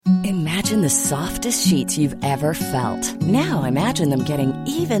Imagine the softest sheets you've ever felt. Now imagine them getting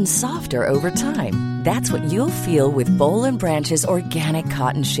even softer over time. That's what you'll feel with Boll & Branch's organic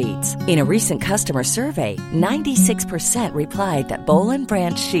cotton sheets. In a recent customer survey, 96% replied that Boll &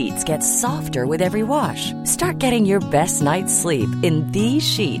 Branch sheets get softer with every wash. Start getting your best night's sleep in these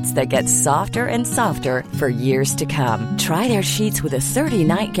sheets that get softer and softer for years to come. Try their sheets with a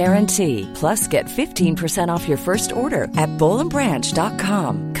 30-night guarantee. Plus, get 15% off your first order at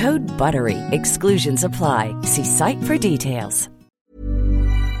bollandbranch.com. Code BUTTERY. Exclusions apply. See site for details.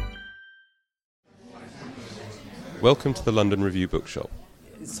 Welcome to the London Review Bookshop.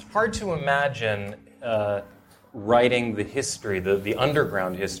 It's hard to imagine writing the history, the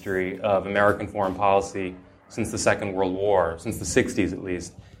underground history of American foreign policy since the Second World War, since the 60s at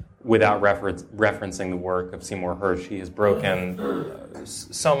least, without referencing the work of Seymour Hersh. He has broken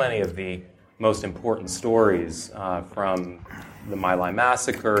so many of the most important stories, from the My Lai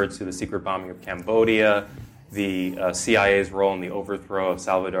massacre to the secret bombing of Cambodia, the CIA's role in the overthrow of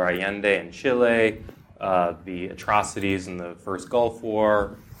Salvador Allende in Chile, the atrocities in the first Gulf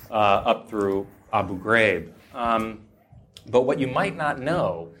War, up through Abu Ghraib. But what you might not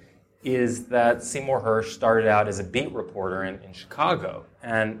know is that Seymour Hersh started out as a beat reporter in Chicago.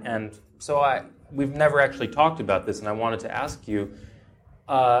 And so we've never actually talked about this, and I wanted to ask you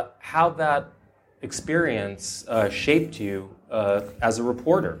how that experience shaped you as a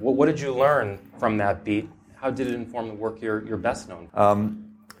reporter. What did you learn from that beat? How did it inform the work you're best known for?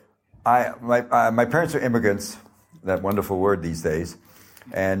 My parents are immigrants, that wonderful word these days,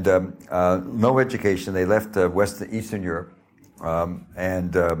 and no education. They left Eastern Europe,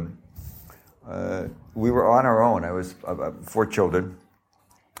 and we were on our own. I was 4 children,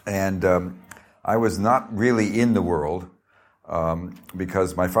 and I was not really in the world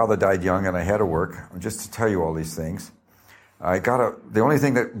because my father died young and I had to work. Just to tell you all these things, the only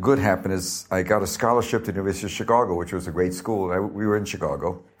thing that good happened is I got a scholarship to the University of Chicago, which was a great school. We were in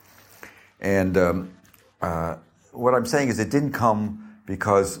Chicago. And what I'm saying is it didn't come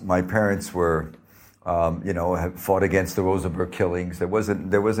because my parents were, had fought against the Rosenberg killings. There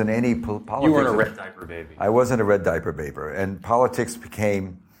wasn't any politics. You weren't a red diaper baby. I wasn't a red diaper baby. And politics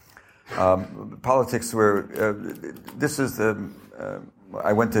became, I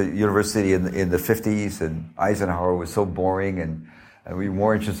went to university in the 50s, and Eisenhower was so boring, and we were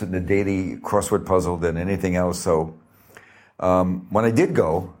more interested in the daily crossword puzzle than anything else. So when I did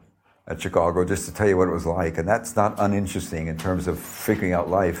go, at Chicago, just to tell you what it was like, and that's not uninteresting in terms of figuring out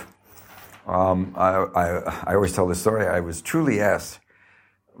life. I always tell this story. I was truly asked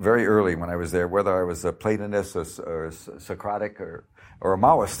very early when I was there whether I was a Platonist or Socratic or a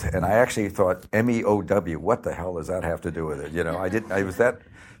Maoist, and I actually thought MEOW. What the hell does that have to do with it? I was that.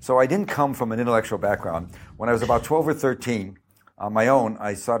 So I didn't come from an intellectual background. When I was about 12 or 13, on my own,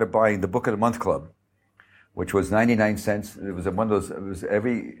 I started buying the Book of the Month Club, which was 99 cents. It was one of those,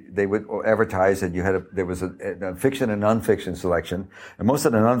 they would advertise, and there was a fiction and nonfiction selection. And most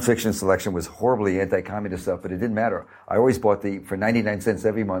of the nonfiction selection was horribly anti-communist stuff, but it didn't matter. I always bought for 99 cents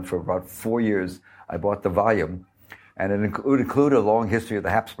every month for about 4 years. I bought the volume, and it would include a long history of the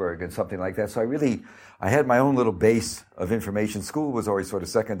Habsburg and something like that. So I had my own little base of information. School was always sort of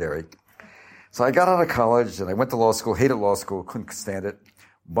secondary. So I got out of college, and I went to law school, hated law school, couldn't stand it,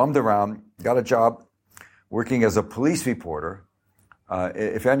 bummed around, got a job working as a police reporter.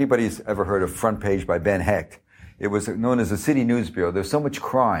 If anybody's ever heard of Front Page by Ben Hecht, it was known as the City News Bureau. There's so much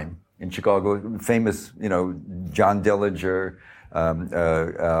crime in Chicago, famous, John Dillinger,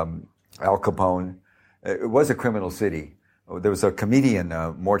 Al Capone. It was a criminal city. There was a comedian,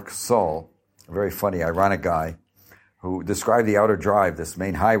 Mort Saul, a very funny, ironic guy, who described the Outer Drive, this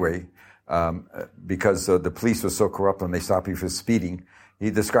main highway, because the police were so corrupt when they stopped you for speeding. He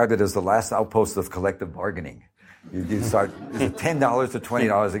described it as the last outpost of collective bargaining. You start $10 to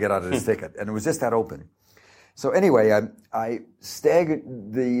 $20 to get out of this ticket, and it was just that open. So anyway, I staggered.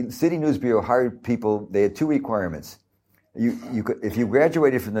 The City News Bureau hired people. They had 2 requirements. You could, if you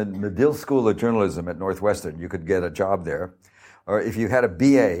graduated from the Medill School of Journalism at Northwestern, you could get a job there, or if you had a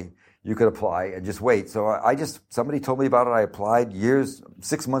BA, you could apply and just wait. So somebody told me about it. I applied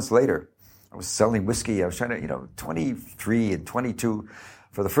 6 months later. I was selling whiskey. I was trying to, 23 and 22.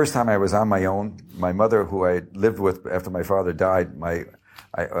 For the first time, I was on my own. My mother, who I lived with after my father died,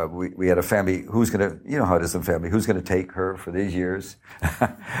 we had a family. Who's going to, how it is in family, who's going to take her for these years?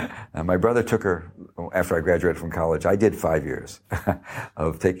 And my brother took her after I graduated from college. I did 5 years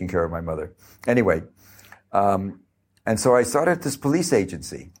of taking care of my mother. Anyway, and so I started this police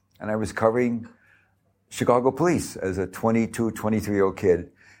agency, and I was covering Chicago police as a 22, 23-year-old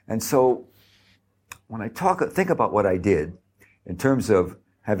kid. And so when I think about what I did in terms of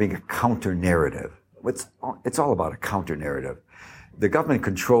having a counter-narrative. It's all about a counter-narrative. The government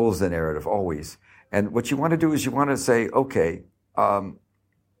controls the narrative always. And what you want to do is you want to say, okay, I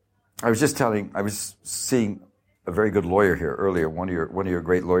was seeing a very good lawyer here earlier, one of your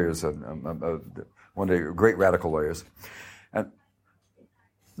great lawyers, one of your great radical lawyers. And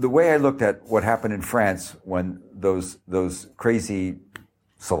the way I looked at what happened in France when those crazy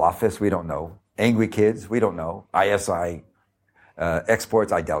Salafists, we don't know, angry kids, we don't know, ISI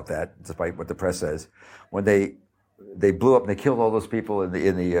exports, I doubt that, despite what the press says, when they blew up and they killed all those people at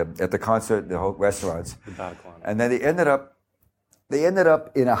the concert, the whole restaurants, and then they ended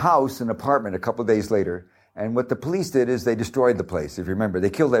up in a house, an apartment, a couple of days later. And what the police did is they destroyed the place. If you remember, they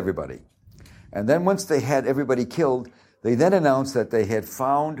killed everybody. And then once they had everybody killed, they then announced that they had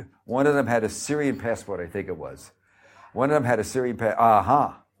found, one of them had a Syrian passport, I think it was. One of them had a Syrian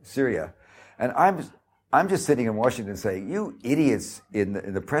Syria. And I'm just sitting in Washington saying, you idiots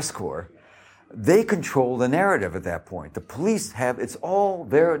in the press corps, they control the narrative at that point. The police it's all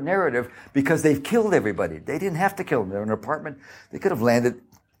their narrative because they've killed everybody. They didn't have to kill them. They're in an apartment. They could have landed,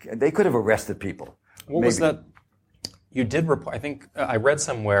 they could have arrested people. What was that? You did report, I think, I read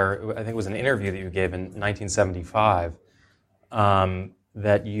somewhere, I think it was an interview that you gave in 1975,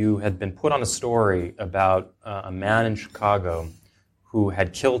 that you had been put on a story about a man in Chicago who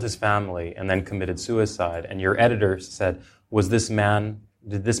had killed his family and then committed suicide. And your editor said, did this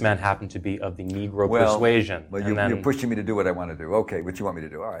man happen to be of the Negro persuasion? Well, you're pushing me to do what I want to do. Okay, what you want me to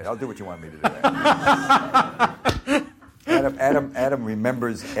do? All right, I'll do what you want me to do. Adam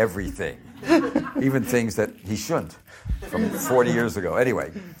remembers everything, even things that he shouldn't, from 40 years ago.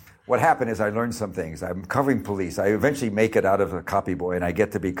 Anyway, what happened is I learned some things. I'm covering police. I eventually make it out of a copy boy, and I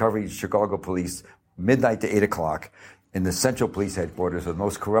get to be covering Chicago police midnight to 8 o'clock in the Central Police Headquarters, the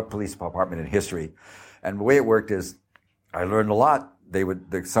most corrupt police department in history. And the way it worked is I learned a lot.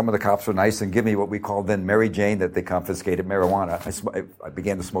 Some of the cops were nice and give me what we called then Mary Jane, that they confiscated marijuana. I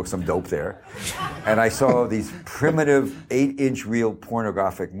began to smoke some dope there. And I saw these primitive 8-inch reel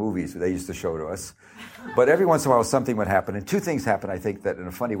pornographic movies that they used to show to us. But every once in a while something would happen. And two things happened, I think, that in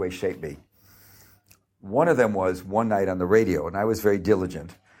a funny way shaped me. One of them was one night on the radio, and I was very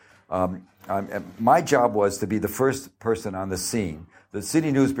diligent. My job was to be the first person on the scene. The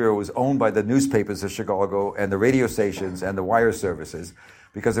City News Bureau was owned by the newspapers of Chicago and the radio stations and the wire services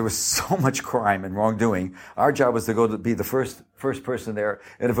because there was so much crime and wrongdoing. Our job was to go to be the first person there.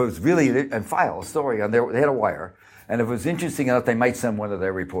 And if it was really, and file a story on there, they had a wire. And if it was interesting enough, they might send one of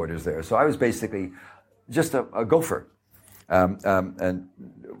their reporters there. So I was basically just a gopher. And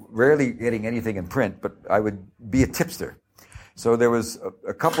rarely getting anything in print, but I would be a tipster. So there was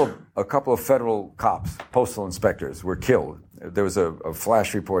a couple of federal cops, postal inspectors, were killed. There was a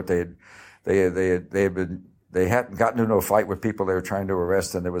flash report. They hadn't gotten into a fight with people they were trying to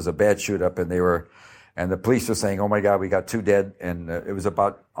arrest, and there was a bad shoot up, and the police were saying, "Oh my God, we got 2 dead," and it was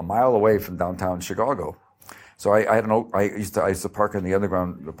about a mile away from downtown Chicago. So I used to park in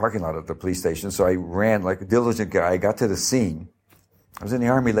the parking lot at the police station. So I ran like a diligent guy. I got to the scene. I was in the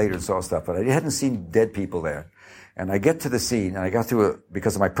Army later and saw stuff, but I hadn't seen dead people there. And I get to the scene, and I got through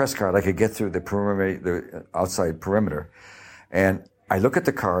because of my press card, I could get through the outside perimeter. And I look at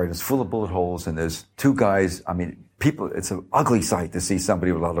the car, and it's full of bullet holes, and there's 2 guys. I mean, people, it's an ugly sight to see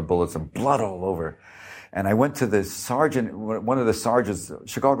somebody with a lot of bullets and blood all over. And I went to the sergeant, one of the sergeants,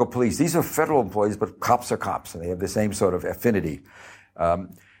 Chicago police. These are federal employees, but cops are cops, and they have the same sort of affinity.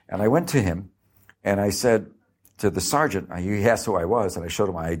 And I went to him, and I said to the sergeant, he asked who I was, and I showed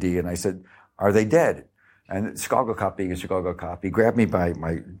him my ID, and I said, "Are they dead?" And Chicago cop, being a Chicago cop, he grabbed me by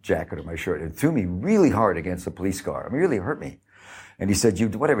my jacket or my shirt and threw me really hard against the police car. I mean, really hurt me. And he said,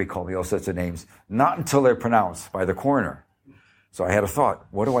 whatever he called me, all sorts of names, not until they're pronounced by the coroner. So I had a thought,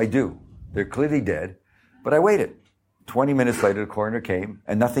 what do I do? They're clearly dead. But I waited. 20 minutes later, the coroner came,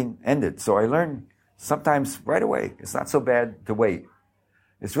 and nothing ended. So I learned sometimes right away, it's not so bad to wait.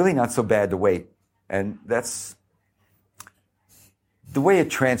 It's really not so bad to wait. And that's the way it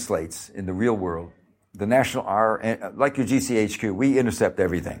translates in the real world. The National like your GCHQ, we intercept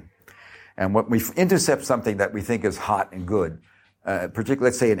everything. And when we intercept something that we think is hot and good, particularly,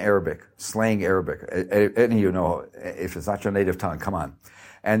 let's say in Arabic, slang Arabic, any of you know, if it's not your native tongue, come on.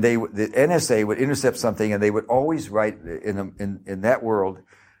 And the NSA would intercept something, and they would always write in that world,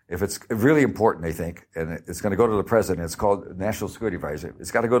 if it's really important, they think, and it's going to go to the president, it's called National Security Advisor.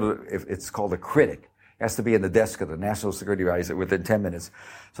 It's got to go to, it's called a critic. It has to be in the desk of the National Security Advisor within 10 minutes.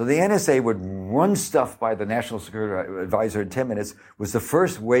 So the NSA would run stuff by the National Security Advisor in 10 minutes, was the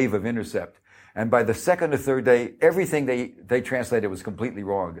first wave of intercept. And by the second or third day, everything they translated was completely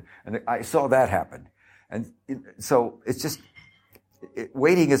wrong. And I saw that happen. And so it's just,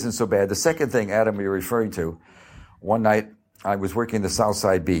 waiting isn't so bad. The second thing, Adam, you're referring to, one night I was working the South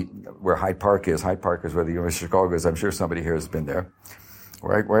Side Beat, where Hyde Park is. Hyde Park is where the University of Chicago is. I'm sure somebody here has been there,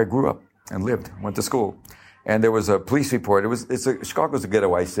 where I grew up and lived, went to school. And there was a police report. Chicago's a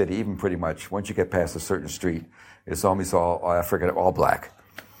ghettoized city, even pretty much. Once you get past a certain street, it's almost all African, all black.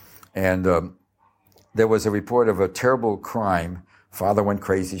 And there was a report of a terrible crime. Father went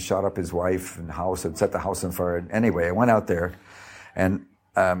crazy, shot up his wife and house, and set the house on fire. Anyway, I went out there, and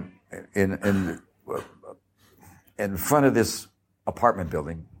in front of this apartment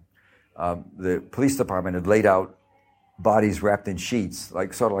building, the police department had laid out bodies wrapped in sheets,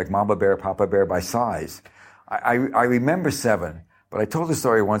 sort of like Mama Bear, Papa Bear by size. I remember 7, but I told the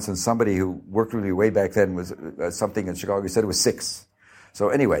story once, and somebody who worked with me way back then was something in Chicago. He said it was 6. So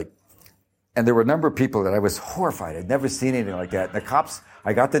anyway, and there were a number of people that I was horrified. I'd never seen anything like that. And the cops,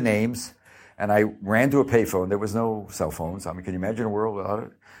 I got the names, and I ran to a payphone. There was no cell phones. I mean, can you imagine a world without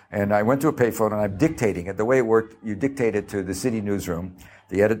it? And I went to a payphone, and I'm dictating it. The way it worked, you dictate it to the city newsroom.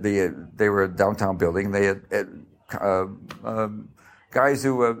 They were a downtown building. They had guys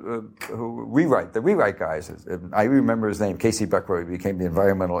who rewrite, the rewrite guys. I remember his name, Casey Beckroy. He became the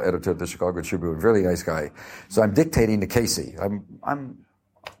environmental editor of the Chicago Tribune. Really nice guy. So I'm dictating to Casey. I'm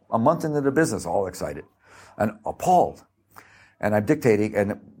a month into the business, all excited and appalled. And I'm dictating,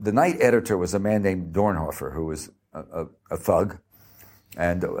 and the night editor was a man named Dornhofer, who was a thug,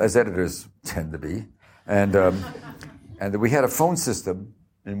 and as editors tend to be. And we had a phone system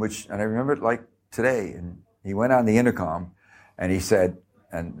in which, and I remember it like today, and he went on the intercom, and he said,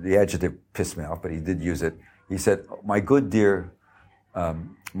 and the adjective pissed me off, but he did use it. He said, my good dear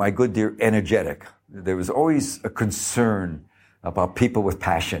energetic. There was always a concern about people with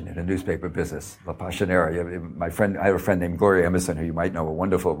passion in the newspaper business, La Passionera. I have a friend named Gloria Emerson, who you might know, a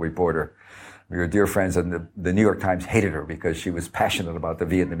wonderful reporter. We were dear friends, and the New York Times hated her because she was passionate about the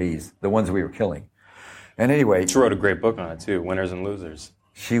Vietnamese, the ones we were killing. And anyway... She wrote a great book on it, too, Winners and Losers.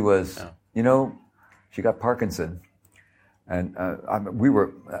 She was, she got Parkinson. And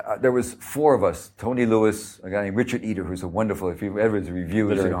there was 4 of us, Tony Lewis, a guy named Richard Eder, who's a wonderful, if you've ever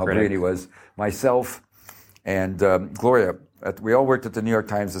reviewed, you know how great he was, myself, and Gloria. We all worked at the New York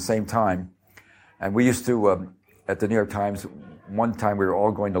Times at the same time. And we used to, at the New York Times, one time we were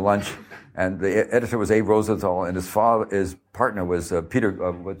all going to lunch, and the editor was Abe Rosenthal, and his partner was Peter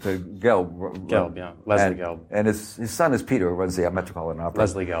Gelb. Gelb, yeah. Leslie Gelb. And his son is Peter, who runs the Metropolitan Opera.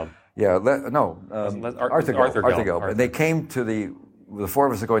 Leslie Gelb. Yeah, Arthur Gelb. And they came to the 4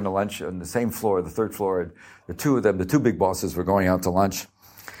 of us are going to lunch on the same floor, the 3rd floor, and the 2 of them, the 2 big bosses, were going out to lunch.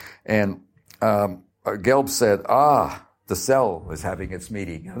 And Gelb said, the Cell was having its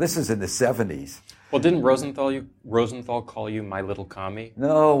meeting. Now, this is in the 70s. Well, didn't Rosenthal call you my little commie?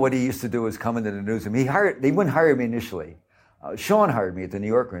 No, what he used to do was come into the newsroom. They wouldn't hire me initially. Sean hired me at the New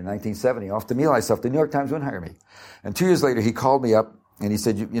Yorker in 1970. Off the My Lai stuff, the New York Times wouldn't hire me. And 2 years later, he called me up, and he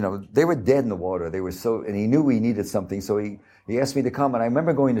said, they were dead in the water. They were and he knew we needed something, so he asked me to come. And I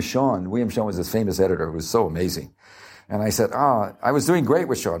remember going to Sean. William Sean was this famous editor who was so amazing. And I said, I was doing great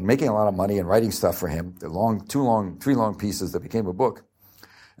with Sean, making a lot of money and writing stuff for him, 3 long pieces that became a book.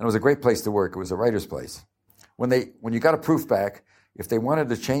 And it was a great place to work. It was a writer's place. When you got a proof back, if they wanted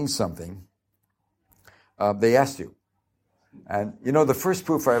to change something, they asked you. And, the first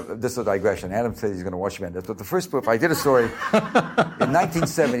proof, this is a digression. Adam says he's going to watch me on this, but the first proof, I did a story in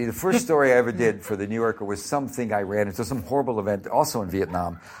 1970. The first story I ever did for the New Yorker was something I ran into, some horrible event, also in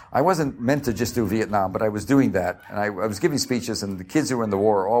Vietnam. I wasn't meant to just do Vietnam, but I was doing that. And I was giving speeches, and the kids who were in the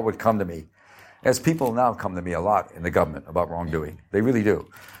war all would come to me, as people now come to me a lot in the government about wrongdoing. They really do.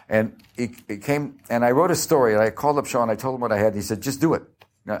 And it came, and I wrote a story, and I called up Sean, I told him what I had, and he said, just do it.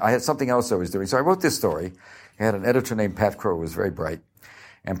 I had something else I was doing. So I wrote this story. I had an editor named Pat Crow, who was very bright.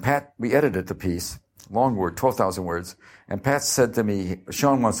 And Pat, we edited the piece, long word, 12,000 words. And Pat said to me,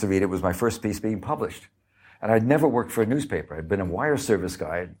 Sean wants to read it. It was my first piece being published. And I'd never worked for a newspaper. I'd been a wire service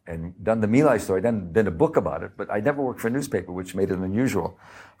guy and done the My Lai story, then done a book about it. But I never worked for a newspaper, which made it unusual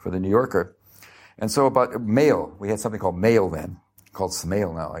for the New Yorker. And so about Mail, we had something called Mail then, called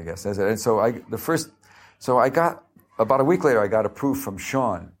Smail now, I guess. And so I got, about a week later, I got a proof from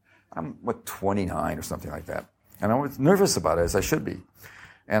Sean. I'm, 29 or something like that. And I was nervous about it, as I should be.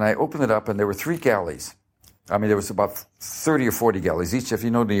 And I opened it up, and there were 3 galleys. I mean, there was about 30 or 40 galleys. Each, if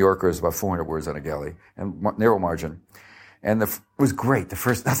you know New Yorker, is about 400 words on a galley, and narrow margin. And it was great. The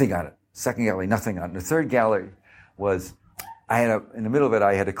first, nothing on it. Second galley, nothing on it. The third gallery was, in the middle of it,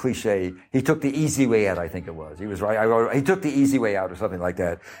 I had a cliche. He took the easy way out, I think it was. He was right. I wrote, he took the easy way out, or something like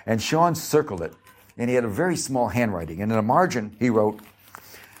that. And Sean circled it. And he had a very small handwriting. And in a margin, he wrote,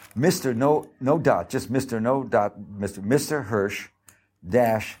 Mr. No dot, just Mr. No dot, Mr. Hirsch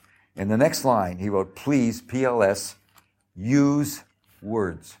dash. In the next line, he wrote, please, PLS, use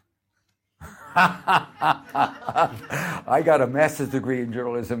words. I got a master's degree in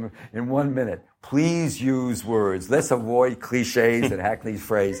journalism in 1 minute. Please use words. Let's avoid cliches and hackneyed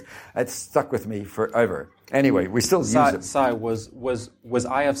phrase. That's stuck with me forever. Anyway, we still use it. Cy, was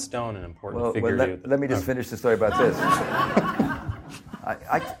I.F. Stone an important figure to you? Let me just finish the story about this.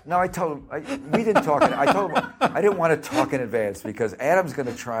 I told him, we didn't talk. I told him I didn't want to talk in advance because Adam's going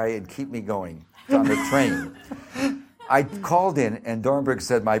to try and keep me going on the train. I called in, and Dornberg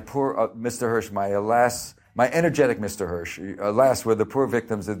said, my poor Mr. Hirsch, my energetic Mr. Hirsch, alas, were the poor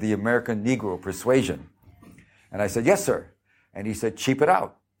victims of the American Negro persuasion. And I said, yes, sir. And he said, cheap it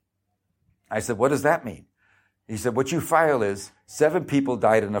out. I said, what does that mean? He said, what you file is 7 people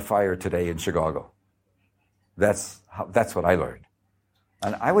died in a fire today in Chicago. That's what I learned.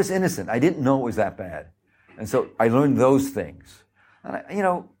 And I was innocent. I didn't know it was that bad. And so I learned those things.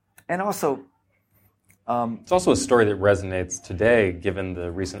 And and also... it's also a story that resonates today, given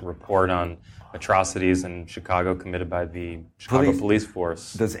the recent report on atrocities in Chicago committed by the Chicago police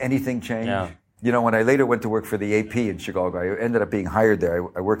force. Does anything change? Yeah. When I later went to work for the AP in Chicago, I ended up being hired there.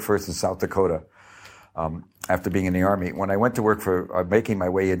 I worked first in South Dakota after being in the Army. When I went to work for making my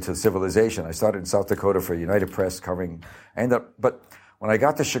way into civilization, I started in South Dakota for United Press covering. But when I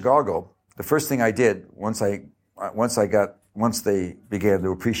got to Chicago, the first thing I did once they began to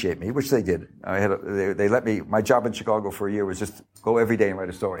appreciate me, which they did. They let me. My job in Chicago for a year was just go every day and write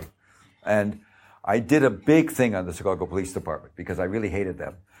a story, and I did a big thing on the Chicago Police Department because I really hated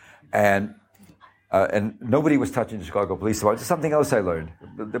them, and nobody was touching the Chicago Police Department. It's something else I learned.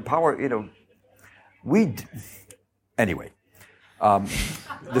 The power, Anyway,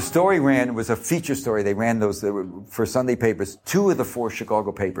 the story was a feature story. They ran those for Sunday papers. 2 of the 4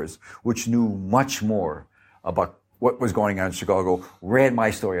 Chicago papers, which knew much more about what was going on in Chicago, ran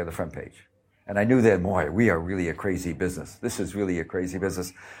my story on the front page. And I knew then, boy, we are really a crazy business. This is really a crazy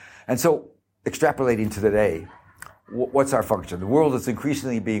business. And so, extrapolating to today, what's our function? The world is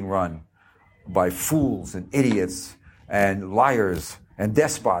increasingly being run by fools and idiots and liars and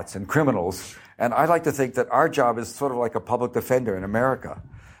despots and criminals. And I like to think that our job is sort of like a public defender in America.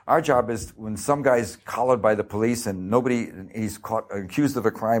 Our job is when some guy's collared by the police and he's caught accused of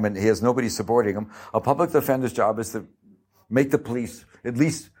a crime and he has nobody supporting him, a public defender's job is to make the police at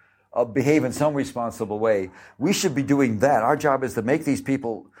least behave in some responsible way. We should be doing that. Our job is to make these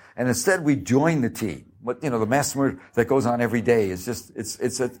people, and instead we join the team. But the mass murder that goes on every day is just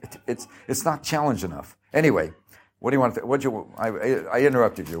it's not challenged enough. Anyway. What do you want? I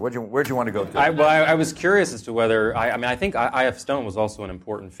interrupted you. Where'd you want to go to? I was curious as to whether I think I.F. Stone was also an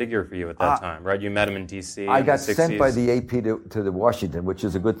important figure for you at that time, right? You met him in D.C. I got sent by the AP to the Washington, which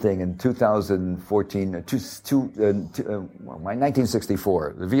is a good thing. In 2014,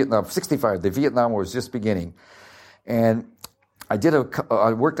 1964, the Vietnam War was just beginning, and I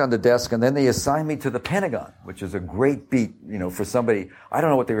worked on the desk, and then they assigned me to the Pentagon, which is a great beat, for somebody. I don't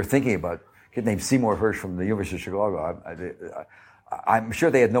know what they were thinking about. Kid named Seymour Hirsch from the University of Chicago. I'm sure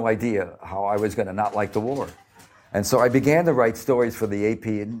they had no idea how I was going to not like the war. And so I began to write stories for the AP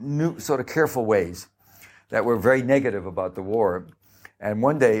in new, sort of careful ways that were very negative about the war. And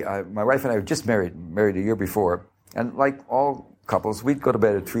one day, my wife and I were just married a year before. And like all couples, we'd go to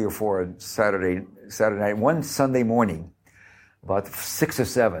bed at 3 or 4 on Saturday night. One Sunday morning, about 6 or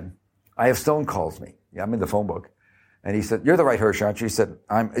 7, I.F. Stone calls me. Yeah, I'm in the phone book. And he said, "You're the right Hirsch, aren't you?" He said,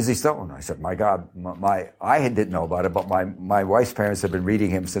 "Is he Stone?" I said, "My God, I didn't know about it, but my wife's parents had been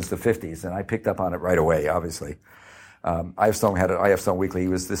reading him since the 50s, and I picked up on it right away, obviously." I.F. Stone had an I.F. Stone Weekly. He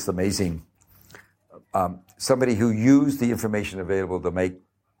was this amazing, somebody who used the information available to make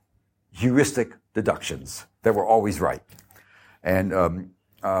heuristic deductions that were always right. And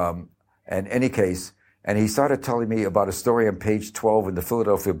in any case, and he started telling me about a story on page 12 in the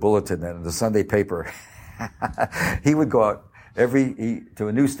Philadelphia Bulletin and in the Sunday paper. He would go out to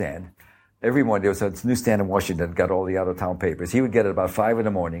a newsstand every morning. There was a newsstand in Washington that got all the out-of-town papers. He would get it about 5 in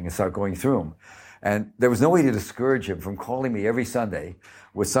the morning and start going through them. And there was no way to discourage him from calling me every Sunday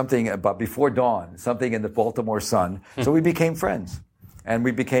with something about before dawn, something in the Baltimore Sun. So we became friends. And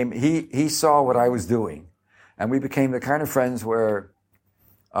he saw what I was doing. And we became the kind of friends where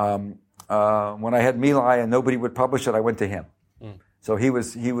when I had My Lai and nobody would publish it, I went to him. So he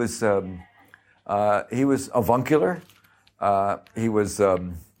was avuncular. He was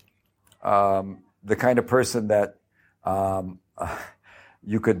the kind of person that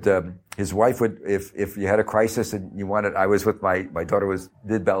you could. His wife would, if you had a crisis and you wanted. I was with my daughter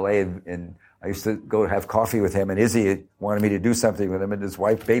did ballet and I used to go have coffee with him, and Izzy wanted me to do something with him, and his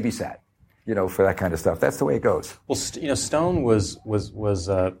wife babysat. for that kind of stuff. That's the way it goes. Well, Stone was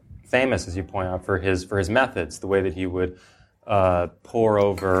famous, as you point out, for his methods, the way that he would pore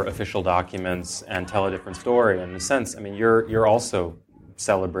over official documents and tell a different story. And in a sense, you're also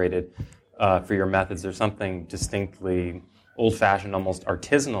celebrated for your methods. There's something distinctly old-fashioned, almost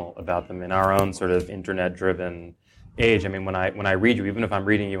artisanal about them in our own sort of internet-driven age. When I read you, even if I'm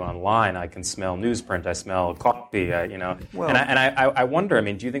reading you online, I can smell newsprint, I smell coffee, Well, and I wonder.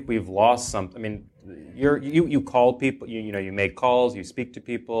 Do you think we've lost something? You call people, you make calls, you speak to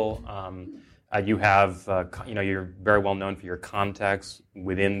people. You have, you're very well known for your contacts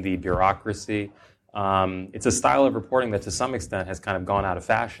within the bureaucracy. It's a style of reporting that, to some extent, has kind of gone out of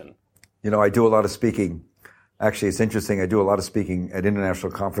fashion. I do a lot of speaking. Actually, it's interesting. I do a lot of speaking at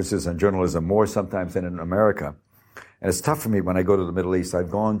international conferences on journalism, more sometimes than in America. And it's tough for me when I go to the Middle East. I've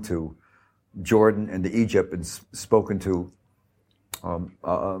gone to Jordan and to Egypt and spoken to.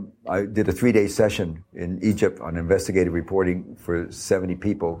 I did a 3-day session in Egypt on investigative reporting for 70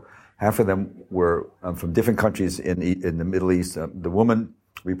 people. Half of them were from different countries in the Middle East. The women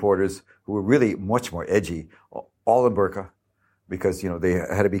reporters, who were really much more edgy, all in burqa, because they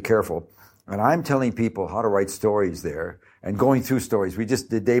had to be careful. And I'm telling people how to write stories there and going through stories. We just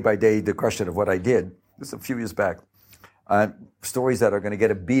did day by day digression of what I did. This is a few years back. Stories that are going to get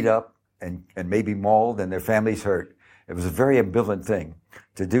them beat up and maybe mauled and their families hurt. It was a very ambivalent thing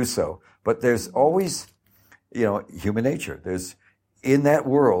to do so. But there's always, human nature. In that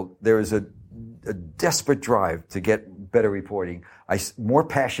world, there is a desperate drive to get better reporting. More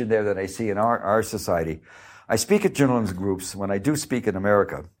passion there than I see in our society. I speak at journalism groups. When I do speak in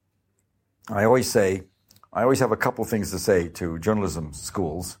America, I always have a couple things to say to journalism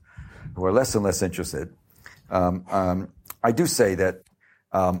schools who are less and less interested. I do say that,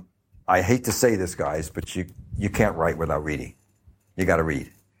 I hate to say this, guys, but you can't write without reading. You got to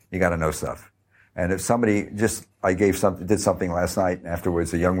read. You got to know stuff. And if somebody did something last night, and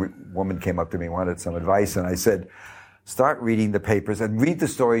afterwards a young woman came up to me and wanted some advice, and I said, start reading the papers and read the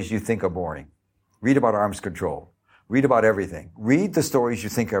stories you think are boring. Read about arms control. Read about everything. Read the stories you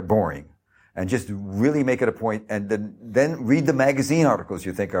think are boring. And just really make it a point, and then read the magazine articles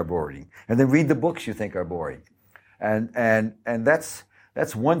you think are boring, and then read the books you think are boring, and that's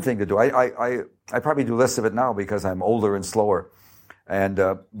one thing to do. I probably do less of it now because I'm older and slower, and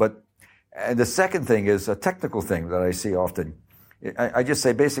the second thing is a technical thing that I see often. I just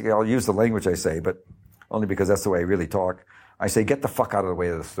say, basically, I'll use the language I say, but only because that's the way I really talk. I say, get the fuck out of the way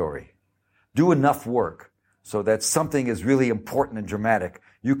of the story. Do enough work so that something is really important and dramatic.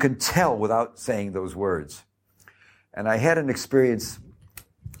 You can tell without saying those words. And I had an experience.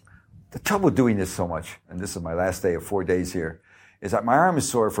 The trouble with doing this so much, and this is my last day of 4 days here, is that my arm is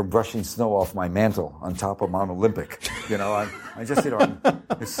sore from brushing snow off my mantle on top of Mount Olympic.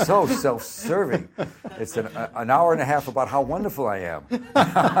 It's so self-serving. It's an hour and a half about how wonderful I am.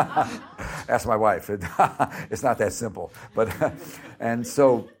 Ask my wife. It's not that simple. And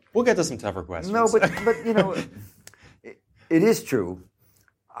so... We'll get to some tougher questions. No, but it is true.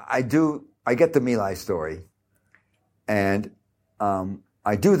 I get the My Lai story, and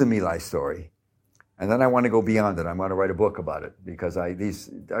I do the My Lai story, and then I want to go beyond it. I want to write a book about it because I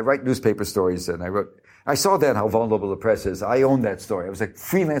write newspaper stories, and I saw then how vulnerable the press is. I owned that story. I was a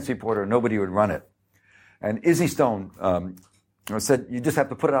freelance reporter. Nobody would run it. And Izzy Stone said, you just have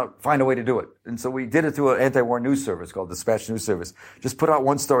to put it out, find a way to do it. And so we did it through an anti-war news service called Dispatch News Service. Just put out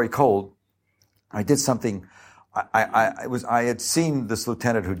one story cold. I did something. I had seen this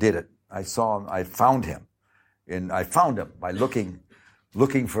lieutenant who did it. I saw him. I found him by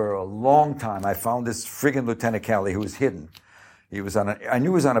looking for a long time. I found this friggin' Lieutenant Calley who was hidden. I knew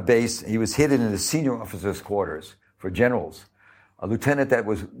he was on a base. He was hidden in the senior officers' quarters for generals. A lieutenant that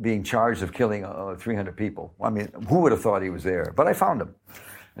was being charged of killing 300 people. Who would have thought he was there? But I found him.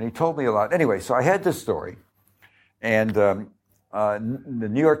 And he told me a lot. Anyway, so I had this story. And the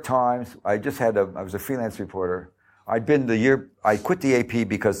New York Times, I was a freelance reporter. I quit the AP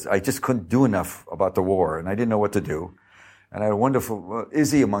because I just couldn't do enough about the war, and I didn't know what to do. And I had a wonderful,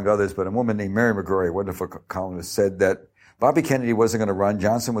 Izzy among others, but a woman named Mary McGrory, a wonderful columnist, said that Bobby Kennedy wasn't going to run,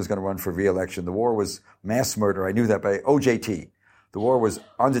 Johnson was going to run for re-election. The war was mass murder. I knew that by OJT. The war was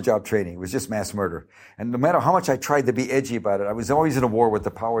on-the-job training. It was just mass murder. And no matter how much I tried to be edgy about it, I was always in a war with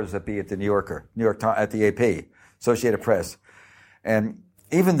the powers that be at the New York Times, at the AP, Associated Press. And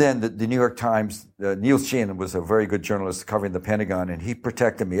even then, the New York Times, Neil Sheehan was a very good journalist covering the Pentagon, and he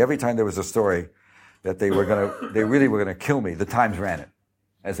protected me. Every time there was a story that they really were going to kill me, the Times ran it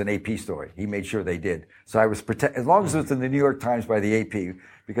as an AP story. He made sure they did. So I was as long as it was in the New York Times by the AP,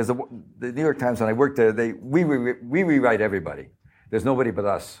 because the New York Times, when I worked there, we rewrite everybody. There's nobody but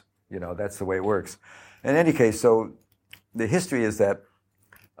us. That's the way it works. In any case, so the history is that,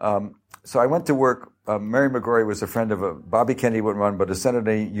 so I went to work. Mary McGrory was a friend of Bobby Kennedy would run, but a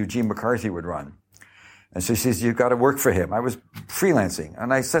Senator Eugene McCarthy would run. And so she says, you've got to work for him. I was freelancing.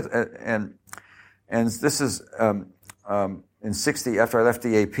 And I said, and this is in 60, after I left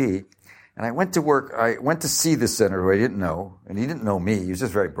the AP, and I went to work. I went to see the senator who I didn't know, and he didn't know me. He was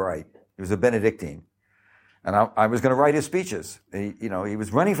just very bright. He was a Benedictine. And I was going to write his speeches. He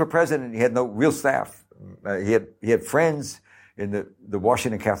was running for president. He had no real staff. He had friends in the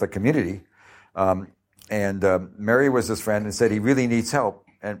Washington Catholic community. And Mary was his friend and said he really needs help.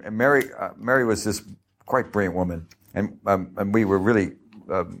 And Mary was this quite brilliant woman. And we were really,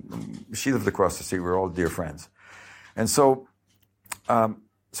 she lived across the street. We were all dear friends. And so I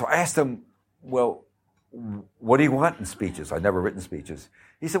asked him, well, what do you want in speeches? I'd never written speeches.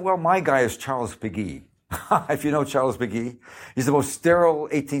 He said, well, my guy is Charles Péguy. If you know Charles Péguy, he's the most sterile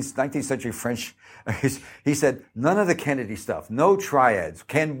 19th century French. He said, none of the Kennedy stuff, no triads,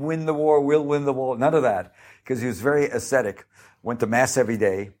 can win the war, will win the war, none of that, because he was very ascetic, went to Mass every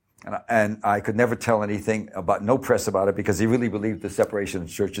day, and I could never tell anything about, no press about it, because he really believed the separation of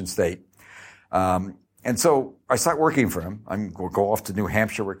church and state. And so I start working for him. We'll go off to New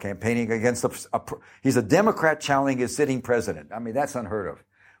Hampshire. We're campaigning against he's a Democrat challenging his sitting president. I mean, that's unheard of,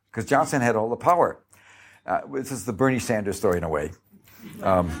 because Johnson had all the power. This is the Bernie Sanders story in a way.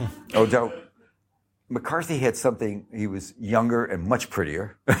 McCarthy had something. He was younger and much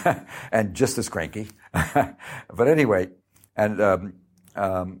prettier, and just as cranky. But anyway, and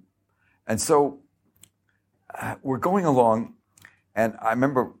so we're going along, and I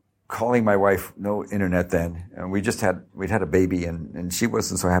remember calling my wife. No internet then, and we'd had a baby, and she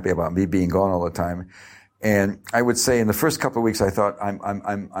wasn't so happy about me being gone all the time. And I would say in the first couple of weeks, I thought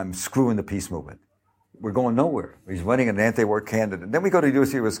I'm screwing the peace movement. We're going nowhere. He's running an anti-war candidate. And then we go to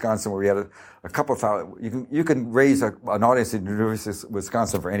University of Wisconsin, where we had a couple of thousand. You can raise an audience in University of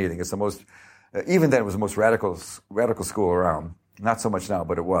Wisconsin for anything. It's the most, even then, it was the most radical school around. Not so much now,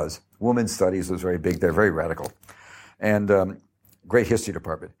 but it was. Women's studies was very big. They're very radical, and great history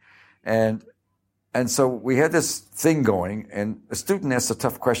department. And so we had this thing going, and a student asked a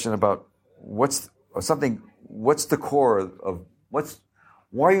tough question about what's the core of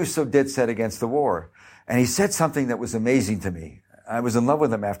why are you so dead set against the war? And he said something that was amazing to me. I was in love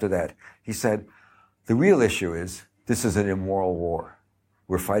with him after that. He said, the real issue is this is an immoral war.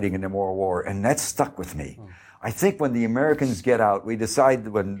 We're fighting an immoral war. And that stuck with me. I think when the Americans get out, we decide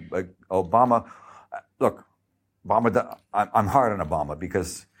when Obama, I'm hard on Obama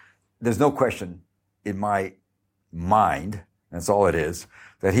because there's no question in my mind, that's all it is,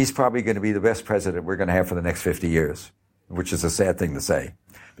 that he's probably going to be the best president we're going to have for the next 50 years, which is a sad thing to say.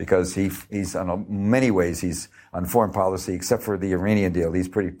 Because he's in many ways, he's on foreign policy, except for the Iranian deal, he's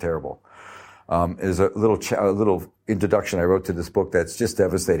pretty terrible. There's a little introduction I wrote to this book that's just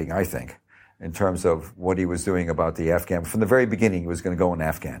devastating, I think, in terms of what he was doing about the Afghan. From the very beginning, he was going to go in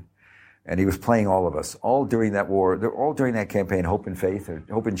Afghan. And he was playing all of us, all during that war, all during that campaign, Hope and Faith, or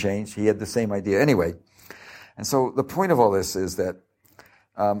Hope and Change. He had the same idea. Anyway, and so the point of all this is that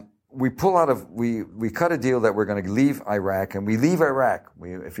we cut a deal that we're going to leave Iraq, and we leave Iraq.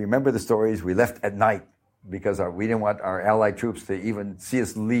 If you remember the stories, we left at night because we didn't want our allied troops to even see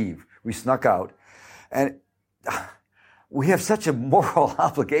us leave. We snuck out. And we have such a moral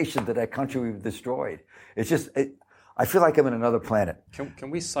obligation to that country we've destroyed. It's just, I feel like I'm in another planet. Can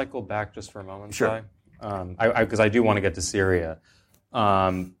we cycle back just for a moment, Sure. Because I do want to get to Syria.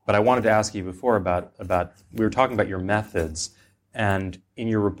 But I wanted to ask you before about we were talking about your methods. And in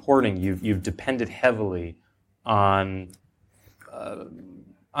your reporting, you've depended heavily on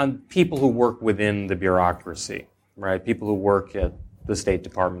people who work within the bureaucracy, right? People who work at the State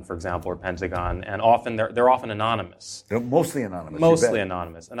Department, for example, or Pentagon, and often they're often anonymous. They're mostly anonymous. Mostly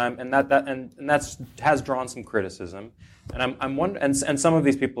anonymous, and that has drawn some criticism. And I'm wondering, and some of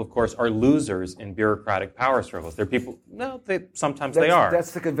these people, of course, are losers in bureaucratic power struggles. They're people. No, sometimes they are.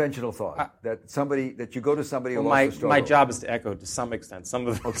 That's the conventional thought that you go to somebody who lost the struggle. My job is to echo to some extent some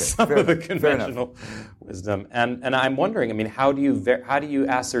of the conventional wisdom. And I'm wondering, I mean, how do you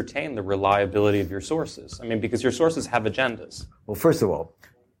ascertain the reliability of your sources? I mean, because your sources have agendas. Well, first of all,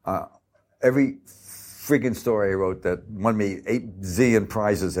 every friggin' story I wrote that won me 8 zillion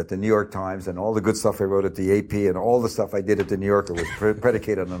prizes at the New York Times, and all the good stuff I wrote at the AP, and all the stuff I did at the New Yorker was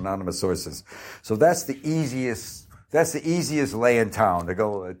predicated on anonymous sources. So that's the easiest lay in town, to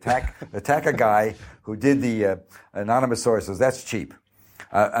go attack a guy who did the anonymous sources. That's cheap.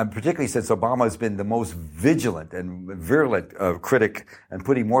 And particularly since Obama has been the most vigilant and virulent critic and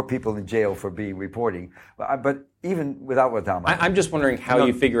putting more people in jail for reporting. But even without Saddam. I'm just wondering how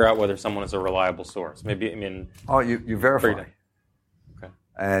you figure out whether someone is a reliable source. Maybe, I mean... Oh, you verify. Okay.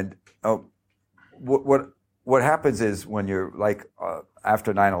 And what happens is when you're like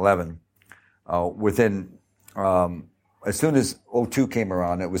after 9/11, within as soon as 2002 came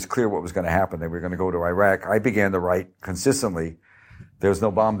around, it was clear what was going to happen. They were going to go to Iraq. I began to write consistently, "There's no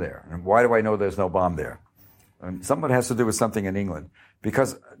bomb there." And why do I know there's no bomb there? And some of it has to do with something in England,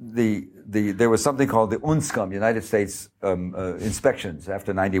 because there was something called the UNSCOM, United States inspections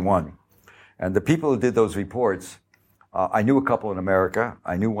after 91, and the people who did those reports. I knew a couple in America,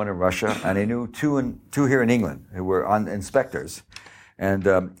 I knew one in Russia, and I knew two here in England who were on inspectors. And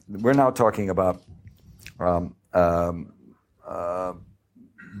we're now talking about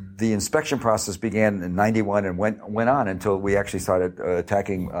the inspection process began in 91 and went on until we actually started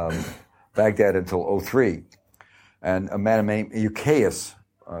attacking Baghdad until 2003. And a man named Eucaeus,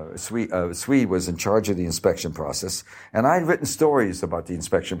 Swede, was in charge of the inspection process. And I'd written stories about the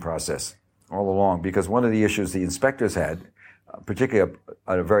inspection process all along, because one of the issues the inspectors had, particularly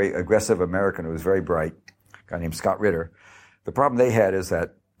a very aggressive American who was very bright, a guy named Scott Ritter, the problem they had is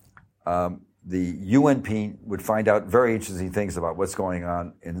that the UNP would find out very interesting things about what's going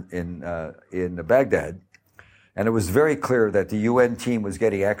on in Baghdad, and it was very clear that the UN team was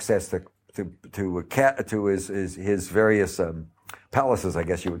getting access to his various palaces, I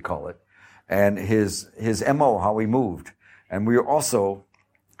guess you would call it, and his MO, how he moved, and we were also.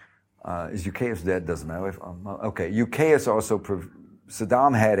 Is Eucaeus dead? Doesn't matter. Okay. Eucaeus also,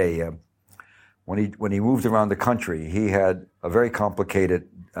 Saddam had when he moved around the country, he had a very complicated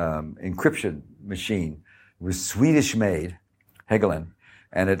encryption machine. It was Swedish made, Hägglunds,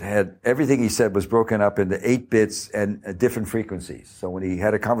 and it had everything he said was broken up into 8 bits and different frequencies. So when he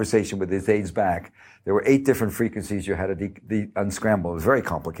had a conversation with his aides back, there were 8 different frequencies you had to unscramble. It was very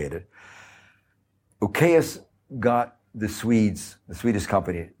complicated. Eucaeus got the Swedish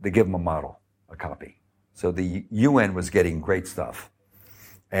company, to give them a copy. So the UN was getting great stuff.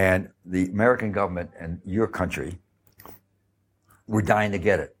 And the American government and your country were dying to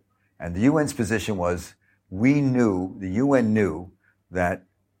get it. And the UN's position was, the UN knew that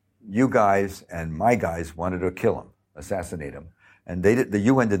you guys and my guys wanted to kill him, assassinate him. And the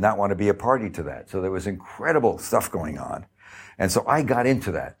UN did not want to be a party to that. So there was incredible stuff going on. And so I got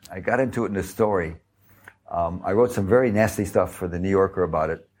into that. I got into it in the story. I wrote some very nasty stuff for the New Yorker about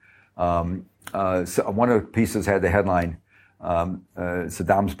it. So one of the pieces had the headline,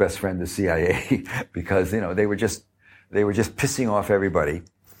 Saddam's best friend, the CIA, because, they were just pissing off everybody.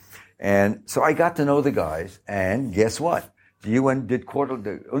 And so I got to know the guys, and guess what? The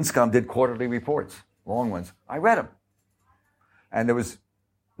UNSCOM did quarterly reports, long ones. I read them. And there was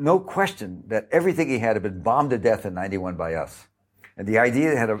no question that everything he had been bombed to death in 91 by us. And the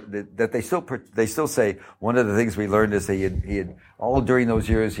idea that they still say one of the things we learned is he had all during those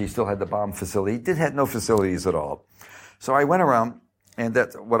years he still had the bomb facility. He had no facilities at all. So I went around, and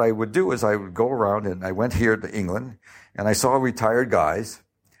what I would do is I would go around, and I went here to England, and I saw retired guys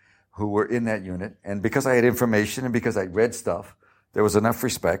who were in that unit. And because I had information and because I read stuff, there was enough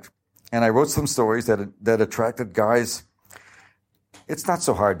respect. And I wrote some stories that attracted guys. It's not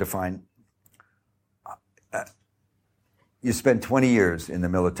so hard to find. You spend 20 years in the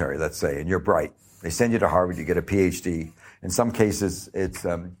military, let's say, and you're bright. They send you to Harvard, you get a PhD. In some cases, it's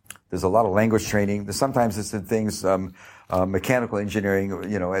there's a lot of language training. Sometimes it's in things, mechanical engineering,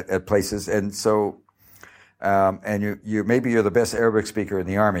 at places. And so, and maybe you're the best Arabic speaker in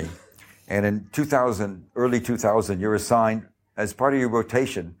the Army. And in early 2000, you're assigned, as part of your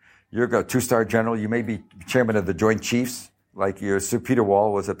rotation, you're a 2-star general. You may be chairman of the Joint Chiefs. Like your Sir Peter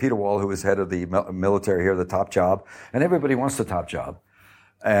Wall was Peter Wall, who was head of the military here, the top job, and everybody wants the top job.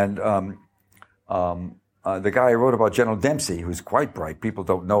 And the guy I wrote about, General Dempsey, who's quite bright. People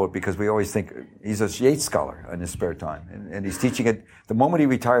don't know it because we always think he's a Yates scholar in his spare time, and he's teaching it. The moment he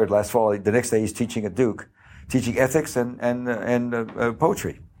retired last fall, the next day he's teaching at Duke, teaching ethics and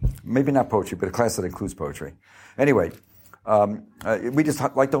poetry. Maybe not poetry, but a class that includes poetry. Anyway, we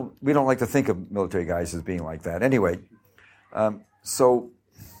don't like to think of military guys as being like that. Anyway. I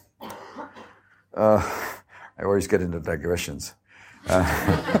always get into digressions.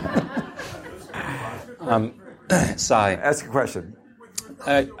 Sai. Ask a question.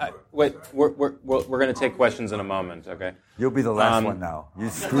 Wait, we're going to take questions in a moment, okay? You'll be the last one now. You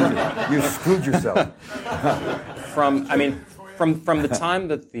screwed yourself. From the time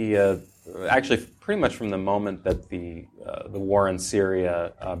that actually pretty much from the moment that the war in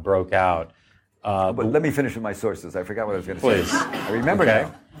Syria broke out. But let me finish with my sources. I forgot what I was going to say. Please. I remember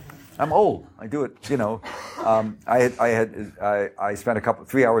now. I'm old. I do it. I spent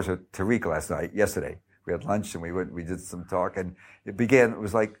 3 hours with Tariq yesterday, We had lunch and we did some talk, and it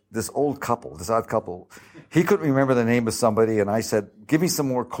was like this old couple, this odd couple. He couldn't remember the name of somebody, and I said, give me some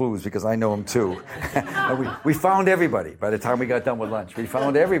more clues because I know him too. And we found everybody by the time we got done with lunch. We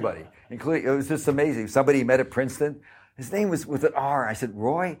found everybody, including, it was just amazing. Somebody he met at Princeton. His name was with an R. I said,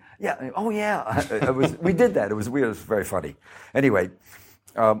 Roy? Yeah. Oh, yeah. We did that. It was weird. It was very funny. Anyway,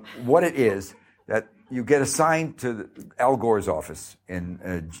 what it is that you get assigned to Al Gore's office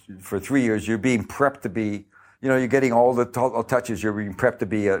for 3 years. You're being prepped to be, you're getting all the touches. You're being prepped to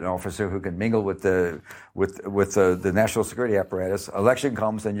be an officer who can mingle with the national security apparatus. Election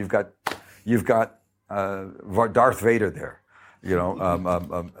comes and you've got Darth Vader there,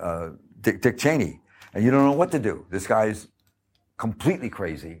 Dick Cheney, and you don't know what to do. This guy's completely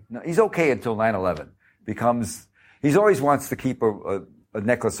crazy. No, he's okay until 9/11 he always wants to keep a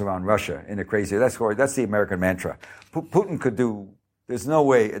necklace around Russia in a crazy. That's the American mantra. Putin could do. There's no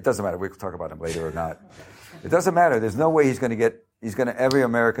way. It doesn't matter. We can talk about him later or not. It doesn't matter. There's no way every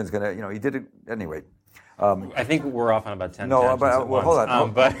American's going to. He did it anyway. I think we're off on about 10. No, but hold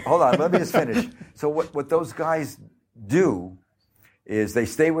on. Hold on. Let me just finish. So what those guys do is they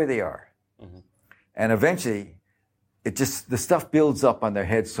stay where they are, and eventually, the stuff builds up on their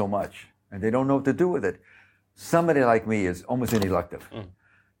heads so much, and they don't know what to do with it. Somebody like me is almost ineluctive.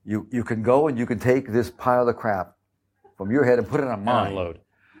 You can go and you can take this pile of crap from your head and put it on mine. Unload.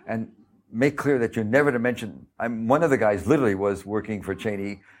 And make clear that you're never to mention. One of the guys literally was working for Cheney.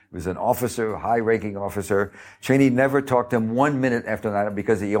 He was an officer, a high-ranking officer. Cheney never talked to him 1 minute after that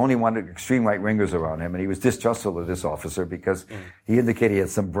because he only wanted extreme right-wingers around him. And he was distrustful of this officer because he indicated he had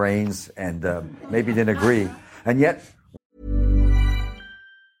some brains and maybe didn't agree. And yet...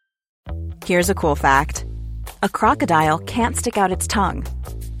 Here's a cool fact. A crocodile can't stick out its tongue.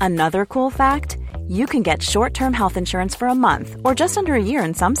 Another cool fact, you can get short-term health insurance for a month or just under a year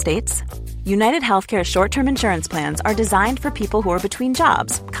in some states. United Healthcare short-term insurance plans are designed for people who are between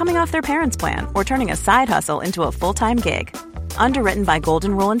jobs, coming off their parents' plan, or turning a side hustle into a full-time gig. Underwritten by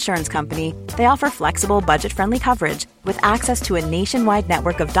Golden Rule Insurance Company, they offer flexible, budget-friendly coverage with access to a nationwide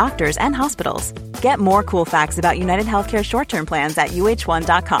network of doctors and hospitals. Get more cool facts about United Healthcare short-term plans at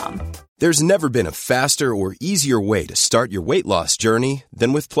uh1.com. There's never been a faster or easier way to start your weight loss journey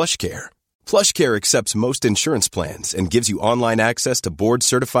than with PlushCare. PlushCare accepts most insurance plans and gives you online access to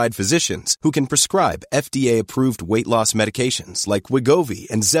board-certified physicians who can prescribe FDA-approved weight loss medications like Wegovy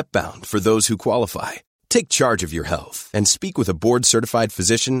and Zepbound for those who qualify. Take charge of your health and speak with a board-certified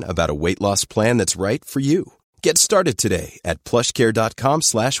physician about a weight loss plan that's right for you. Get started today at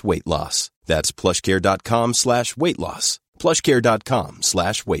plushcare.com/weight loss. That's plushcare.com/weight loss.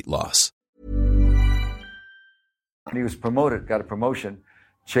 plushcare.com/weight loss. And he was promoted, got a promotion.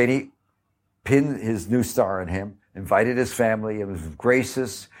 Cheney pinned his new star on him, invited his family, and was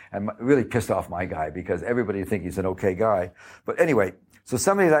gracious, and really pissed off my guy because everybody would think he's an okay guy. But anyway, so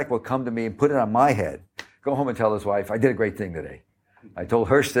somebody like will come to me and put it on my head, go home and tell his wife, I did a great thing today. I told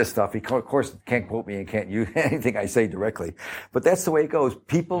Hirsch this stuff. He, of course, can't quote me and can't use anything I say directly. But that's the way it goes.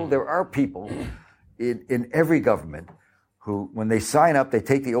 There are people in every government who, when they sign up, they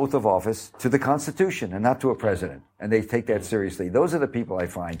take the oath of office to the Constitution and not to a president. And they take that seriously. Those are the people I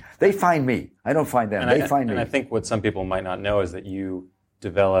find. They find me. I don't find them. They find me. And I think what some people might not know is that you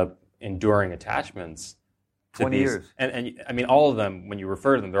develop enduring attachments to 20 years. And I mean, all of them, when you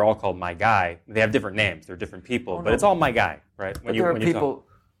refer to them, they're all called my guy. They have different names. They're different people. But it's all my guy, right?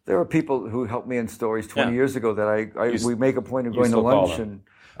 There are people who helped me in stories 20 years ago that we make a point of going to lunch and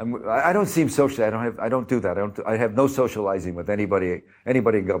I don't seem social. I don't do that. I have no socializing with anybody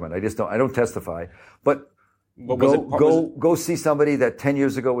in government. I don't testify. But go see somebody that 10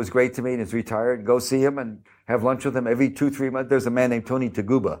 years ago was great to me and is retired. Go see him and have lunch with him every 2-3 months. There's a man named Tony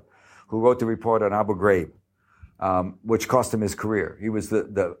Taguba who wrote the report on Abu Ghraib, which cost him his career. He was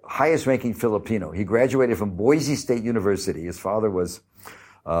the highest ranking Filipino. He graduated from Boise State University. His father was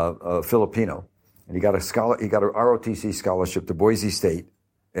Filipino, and he got a ROTC scholarship to Boise State.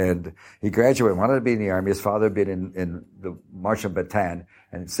 And he graduated, wanted to be in the Army. His father had been in the March on Bataan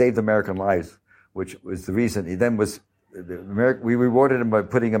and saved American lives, which was the reason he then was. We rewarded him by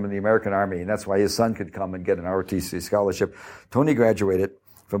putting him in the American Army, and that's why his son could come and get an ROTC scholarship. Tony graduated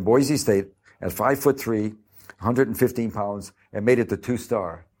from Boise State at 5'3", 115 pounds, and made it to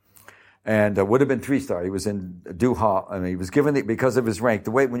 2-star. And would have been 3-star. He was in Duha, and he was given because of his rank.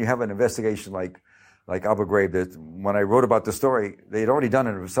 The way when you have an investigation like Abu Ghraib, when I wrote about the story, they had already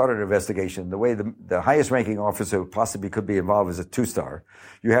started an investigation. The way the highest ranking officer who possibly could be involved is a 2-star.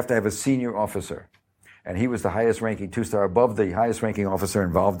 You have to have a senior officer. And he was the highest ranking 2-star above the highest ranking officer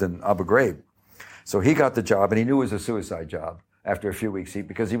involved in Abu Ghraib. So he got the job, and he knew it was a suicide job after a few weeks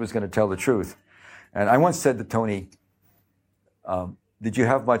because he was going to tell the truth. And I once said to Tony, did you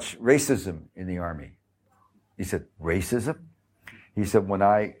have much racism in the Army? He said, racism? He said, when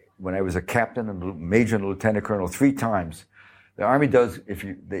I was a captain and major and lieutenant colonel 3 times, the Army does, if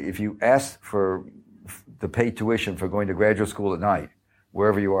you ask to pay tuition for going to graduate school at night,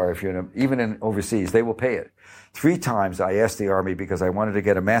 wherever you are, if you're even in overseas, they will pay it. 3 times I asked the Army because I wanted to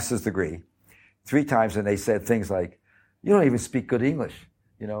get a master's degree. 3 times, and they said things like, you don't even speak good English.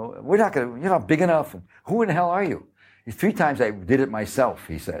 You're not big enough. Who in the hell are you? 3 times I did it myself,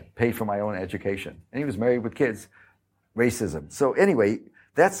 he said, paid for my own education. And he was married with kids. Racism. So anyway,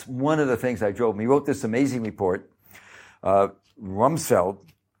 that's one of the things I drove him. He wrote this amazing report. Rumsfeld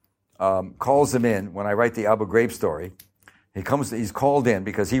calls him in when I write the Abu Ghraib story. He's called in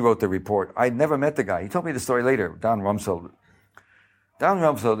because he wrote the report. I'd never met the guy. He told me the story later, Don Rumsfeld. Don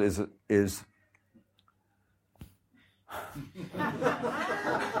Rumsfeld is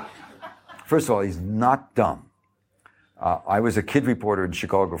first of all, he's not dumb. I was a kid reporter in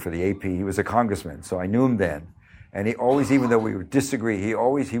Chicago for the AP. He was a congressman, so I knew him then. And he always, even though we would disagree, he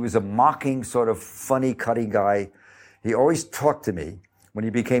was a mocking, sort of funny, cutting guy. He always talked to me. When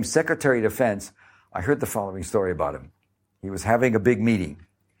he became Secretary of Defense, I heard the following story about him. He was having a big meeting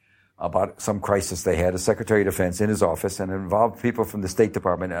about some crisis they had, a Secretary of Defense in his office, and it involved people from the State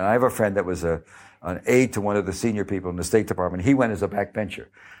Department. And I have a friend that was an aide to one of the senior people in the State Department. He went as a backbencher.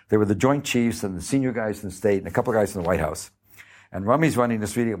 There were the Joint Chiefs and the senior guys in the state and a couple of guys in the White House. And Rummy's running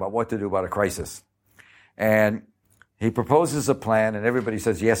this meeting about what to do about a crisis. And he proposes a plan, and everybody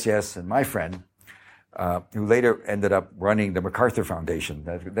says yes, yes. And my friend, who later ended up running the MacArthur Foundation,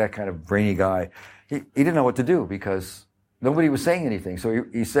 that kind of brainy guy, he didn't know what to do because nobody was saying anything. So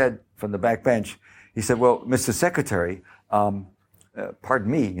he said from the back bench, he said, well, Mr. Secretary,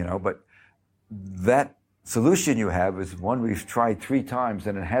 pardon me, but that solution you have is one we've tried 3 times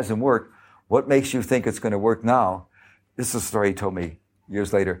and it hasn't worked. What makes you think it's going to work now? This is a story he told me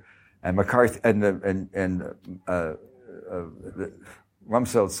years later. And MacArthur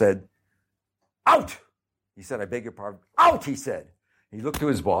Rumsfeld said, out! He said, I beg your pardon. Out, he said. He looked to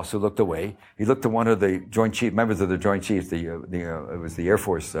his boss, who looked away. He looked to one of the Joint Chiefs, members of the Joint Chiefs, it was the Air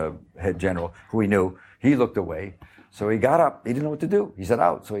Force head general, who he knew. He looked away. So he got up. He didn't know what to do. He said,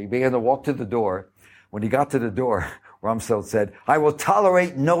 out. So he began to walk to the door. When he got to the door, Rumsfeld said, I will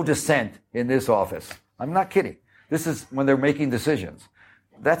tolerate no dissent in this office. I'm not kidding. This is when they're making decisions.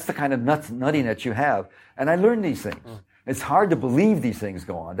 That's the kind of nuttiness you have. And I learned these things. It's hard to believe these things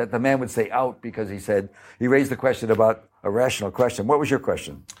go on, that the man would say out because he raised the question about a rational question. What was your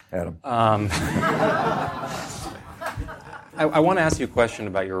question, Adam? I want to ask you a question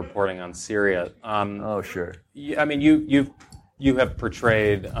about your reporting on Syria. Oh, sure. I mean, you have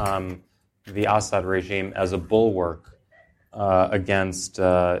portrayed the Assad regime as a bulwark against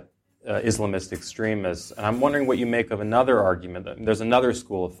Islamist extremists. And I'm wondering what you make of another argument. There's another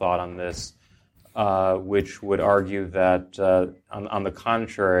school of thought on this, which would argue that, on the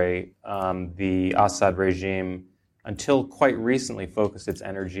contrary, the Assad regime, until quite recently, focused its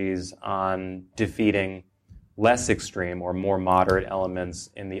energies on defeating less extreme or more moderate elements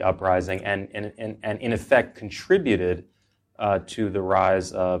in the uprising, and in effect contributed to the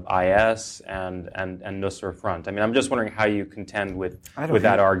rise of IS and Nusra Front. I mean, I'm just wondering how you contend with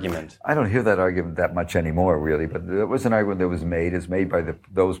that argument. I don't hear that argument that much anymore, really, but there was an argument that was made. It's made by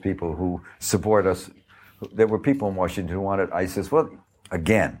those people who support us. There were people in Washington who wanted ISIS. Well,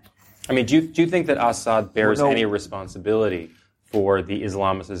 again. I mean, do you think that Assad bears any responsibility for the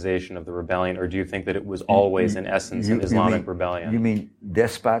Islamicization of the rebellion, or do you think that it was always, in essence, an Islamic rebellion? You mean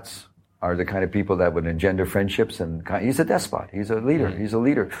despots are the kind of people that would engender friendships? And he's a despot. He's a leader. Mm-hmm. He's a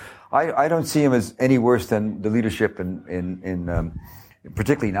leader. I don't see him as any worse than the leadership in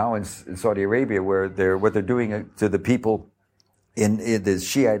particularly now in Saudi Arabia, where what they're doing to the people in the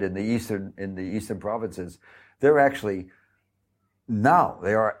Shiite in the eastern provinces. They are actually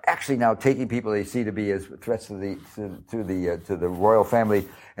now taking people they see to be as threats to the royal family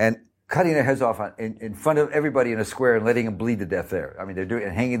and cutting their heads off in front of everybody in a square and letting them bleed to death there. I mean, they're doing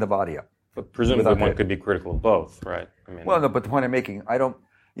and hanging the body up. But presumably one could be critical of both, right? I mean, well, no, but the point I'm making, I don't.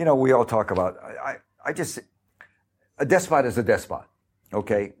 We all talk about. A despot is a despot.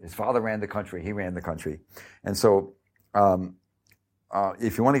 Okay, his father ran the country. He ran the country, and so.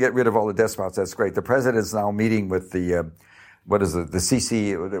 If you want to get rid of all the despots, that's great. The president's now meeting with the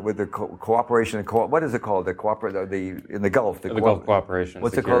CC, with the cooperation and what is it called? In the Gulf. The Gulf Cooperation.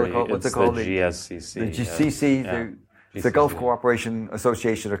 What's it called? What's it called? The GSCC. The GCC. Yeah. It's the Gulf Cooperation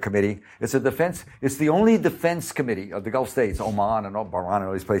Association or Committee. It's the only defense committee of the Gulf states, Oman and Bahrain and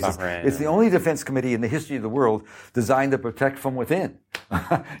all these places. It's the only defense committee in the history of the world designed to protect from within.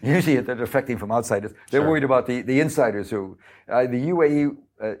 Usually they're defecting from outsiders. They're worried about the insiders who, the UAE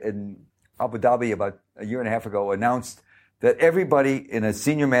in Abu Dhabi about a year and a half ago announced that everybody in a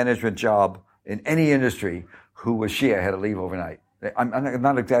senior management job in any industry who was Shia had to leave overnight. I'm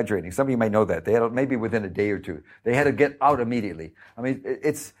not exaggerating. Some of you may know that. They had maybe within a day or two. They had to get out immediately. I mean,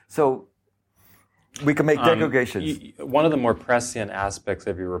 it's so we can make degregations. One of the more prescient aspects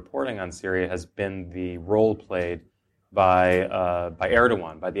of your reporting on Syria has been the role played by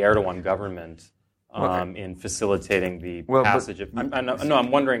Erdogan, by the Erdogan government, in facilitating the passage of.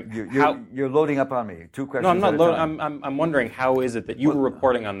 I'm wondering how you're loading up on me. Two questions. No, I'm not loading. I'm wondering how is it that you were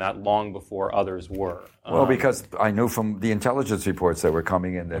reporting on that long before others were? Well, because I knew from the intelligence reports that were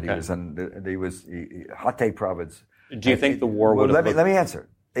coming in that he was in Hatay province. Do you think the war would have? Let me answer.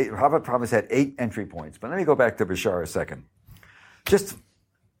 Hatay province had 8 entry points, but let me go back to Bashar a second. Just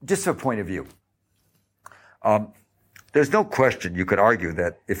a point of view. There's no question you could argue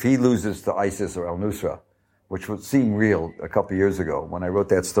that if he loses to ISIS or al-Nusra, which would seem real a couple of years ago when I wrote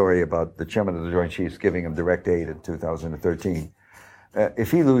that story about the chairman of the Joint Chiefs giving him direct aid in 2013,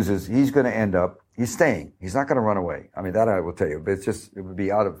 if he loses, he's going to end up, he's staying. He's not going to run away. I mean, that I will tell you, but it would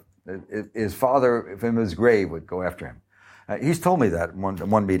be out of, his father from his grave would go after him. He's told me that in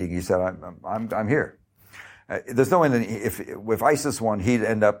one meeting. He said, I'm here. There's no end. If ISIS won, he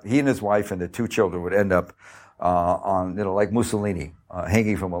and his wife and the 2 children would end up on, like Mussolini,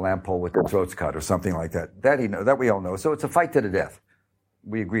 hanging from a lamp pole with their throats cut or something like that. That we all know. So it's a fight to the death.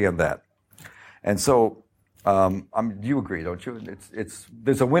 We agree on that. And so, you agree, don't you?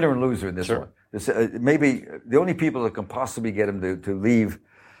 There's a winner and loser in this one. Maybe the only people that can possibly get him to leave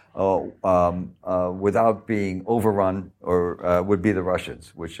without being overrun or would be the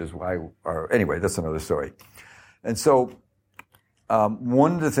Russians, which is why. Anyway, that's another story. And so,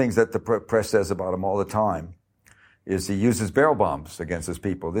 one of the things that the press says about him all the time is he uses barrel bombs against his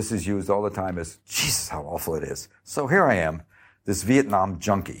people. This is used all the time as, Jesus, how awful it is. So here I am, this Vietnam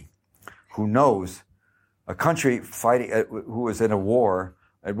junkie who knows a country fighting, who was in a war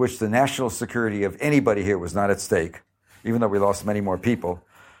at which the national security of anybody here was not at stake, even though we lost many more people.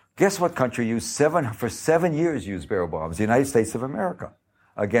 Guess what country for 7 years used barrel bombs? The United States of America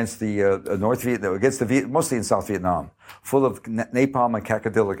against the North Vietnam, mostly in South Vietnam, full of napalm and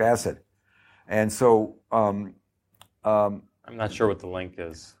cacodyllic acid. And so, I'm not sure what the link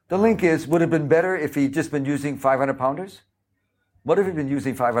is. The link is, would it have been better if he'd just been using 500-pounders? What if he'd been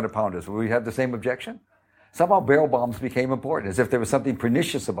using 500-pounders? Would we have the same objection? Somehow barrel bombs became important, as if there was something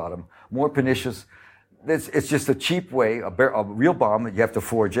pernicious about them, more pernicious. It's just a cheap way, a real bomb, you have to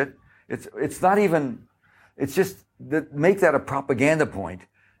forge it. It's not even, it's just, make that a propaganda point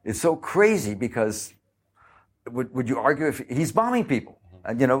is so crazy because would you argue if he's bombing people?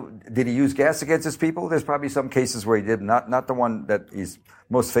 And, did he use gas against his people? There's probably some cases where he did, not the one that he's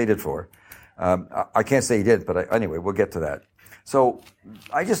most fated for. I can't say he did, but anyway, we'll get to that. So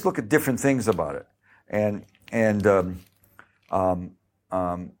I just look at different things about it. And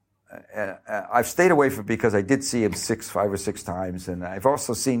I've stayed away from it because I did see him 5 or 6 times, and I've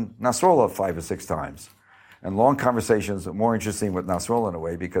also seen Nasrallah 5 or 6 times. And long conversations are more interesting with Nasrallah in a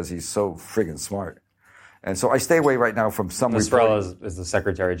way because he's so friggin' smart. And so I stay away right now from some Nasrallah is the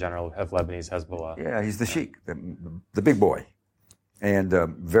Secretary General of Lebanese Hezbollah. Yeah, he's the sheik, the big boy, and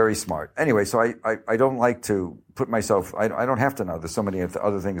very smart. Anyway, so I don't like to put myself, I don't have to know. There's so many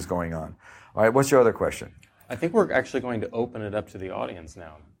other things going on. All right, what's your other question? I think we're actually going to open it up to the audience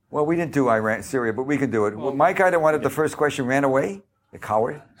now. Well, we didn't do Syria, but we can do it. Well, my guy that wanted the first question ran away, the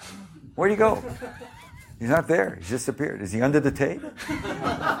coward. Where'd he go? He's not there. He's disappeared. Is he under the tape?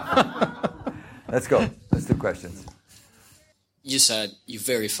 Let's go. Let's do questions. You said you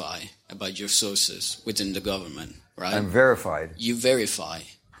verify about your sources within the government, right? I'm verified. You verify.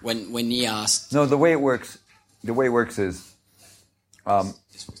 When he asked... No, the way it works is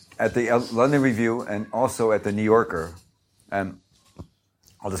at the London Review and also at the New Yorker, and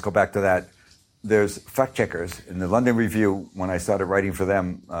I'll just go back to that. There's fact checkers in the London Review. When I started writing for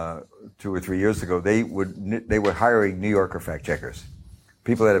them 2 or 3 years ago, they were hiring New Yorker fact checkers,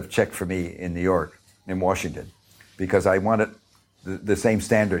 people that have checked for me in New York, in Washington, because I wanted the same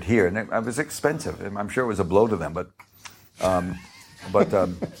standard here, and it was expensive. And I'm sure it was a blow to them, but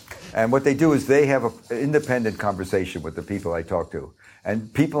and what they do is they have an independent conversation with the people I talk to,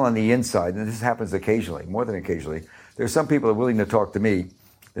 and people on the inside. And this happens occasionally, more than occasionally. There's some people that are willing to talk to me.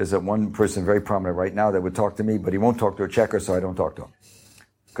 There's one person very prominent right now that would talk to me, but he won't talk to a checker, so I don't talk to him.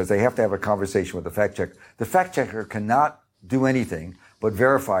 because they have to have a conversation with the fact checker. The fact checker cannot do anything but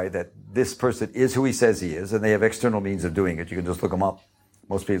verify that this person is who he says he is, and they have external means of doing it. You can just look them up.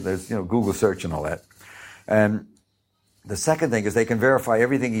 Most people, there's Google search and all that. And the second thing is they can verify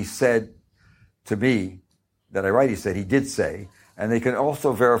everything he said to me that I write he said, he did say, and they can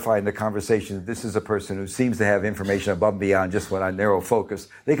also verify in the conversation that this is a person who seems to have information above and beyond just what I narrow focus.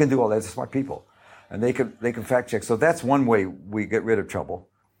 They can do all that. They're smart people. And they can fact check. So that's one way we get rid of trouble,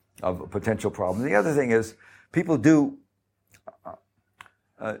 of a potential problem. The other thing is people do,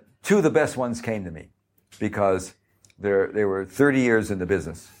 two of the best ones came to me because they were 30 years in the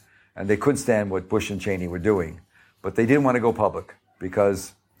business and they couldn't stand what Bush and Cheney were doing, but they didn't want to go public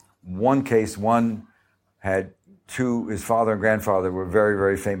because one had his father and grandfather were very,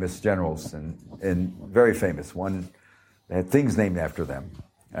 very famous generals and very famous. One had things named after them.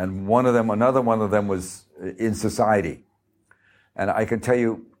 And another one of them was in society. And I can tell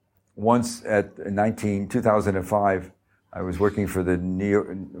you, once in 2005, I was working for Dave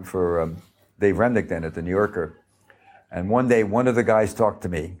Remnick then at the New Yorker. And one day, one of the guys talked to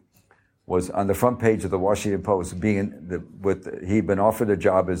me, was on the front page of the Washington Post, he'd been offered a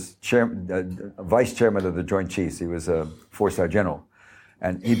job as vice chairman of the Joint Chiefs. He was a four-star general.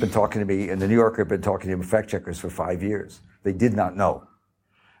 And he'd been talking to me, and the New Yorker had been talking to him, fact checkers, for 5 years. They did not know.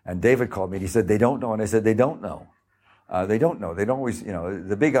 And David called me and he said, they don't know. And I said, they don't know. They don't know. They don't always,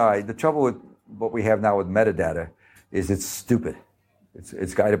 the trouble with what we have now with metadata is it's stupid.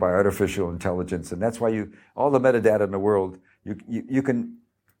 It's guided by artificial intelligence. And that's why all the metadata in the world, you can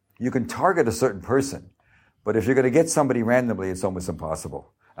target a certain person. But if you're going to get somebody randomly, it's almost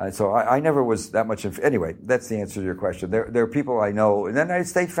impossible. So I never was that much, anyway, that's the answer to your question. There are people I know, and then I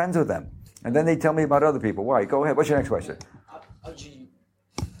stayed friends with them. And then they tell me about other people. Why? Go ahead. What's your next question?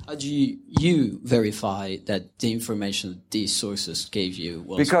 How do you verify that the information these sources gave you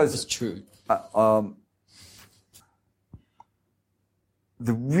was true?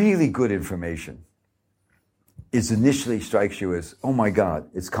 The really good information initially strikes you as, oh my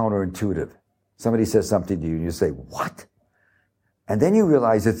God, it's counterintuitive. Somebody says something to you and you say, what? And then you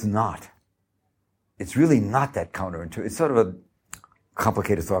realize it's not. It's really not that counterintuitive. It's sort of a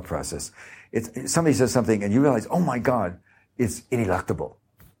complicated thought process. Somebody says something and you realize, oh my God, it's ineluctable.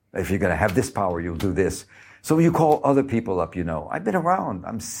 If you're going to have this power, you'll do this. So you call other people up, I've been around.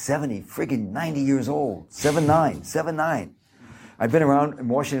 I'm 90 years old. 79. I've been around in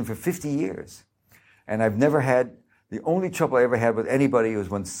Washington for 50 years. And I've never had, the only trouble I ever had with anybody was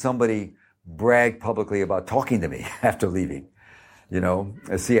when somebody bragged publicly about talking to me after leaving.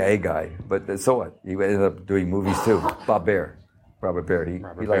 A CIA guy. But so what? He ended up doing movies too. Robert Baird. He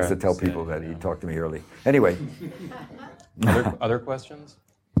likes to tell people that he talked to me early. Anyway. Other questions?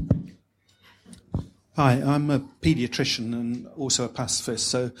 Hi, I'm a paediatrician and also a pacifist,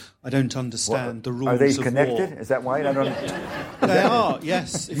 so I don't understand the rules of war. Are they connected? Is that why? I don't know. They are,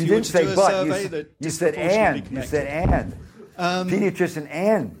 yes. If you didn't say but. You said and. Connected. You said and. Pediatrician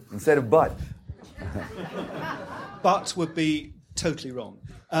and instead of but. But would be totally wrong.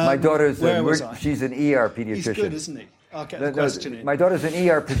 My daughter's she's an ER pediatrician. He's good, isn't he? I'll get the question in. My daughter's an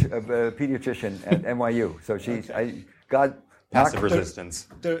ER pediatrician at NYU, so Passive resistance.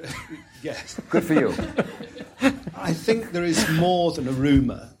 Yes. Good for you. I think there is more than a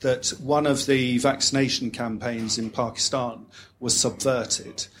rumour that one of the vaccination campaigns in Pakistan was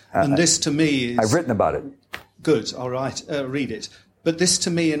subverted. And this to me is... I've written about it. Good, all right, read it. But this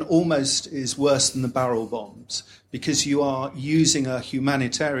to me almost is worse than the barrel bombs, because you are using a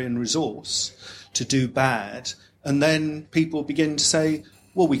humanitarian resource to do bad, and then people begin to say,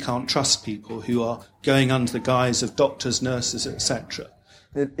 well, we can't trust people who are going under the guise of doctors, nurses, etc.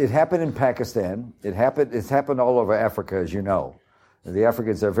 It happened in Pakistan. It's happened all over Africa, as you know. The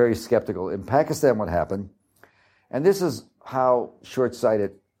Africans are very skeptical. In Pakistan, what happened, and this is how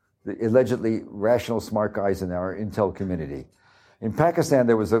short-sighted the allegedly rational, smart guys in our intel community. In Pakistan,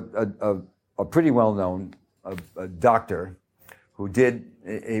 there was a pretty well-known doctor who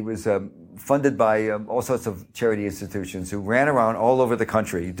he was funded by all sorts of charity institutions, who ran around all over the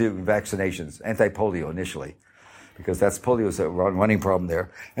country doing vaccinations, anti-polio initially, because polio's a running problem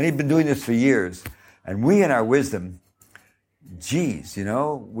there. And he'd been doing this for years. And we, in our wisdom,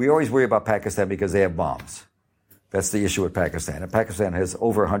 we always worry about Pakistan because they have bombs. That's the issue with Pakistan. And Pakistan has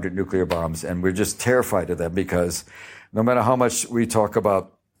over 100 nuclear bombs, and we're just terrified of them because no matter how much we talk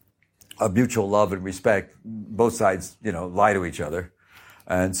about a mutual love and respect, both sides, lie to each other.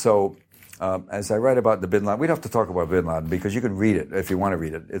 And so, as I write about the Bin Laden, we don't have to talk about Bin Laden because you can read it if you want to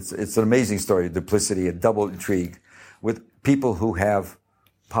read it. It's an amazing story, duplicity and double intrigue with people who have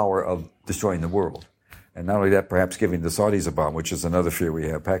power of destroying the world. And not only that, perhaps giving the Saudis a bomb, which is another fear we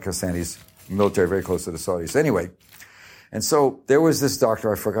have. Pakistanis military very close to the Saudis. Anyway, and so there was this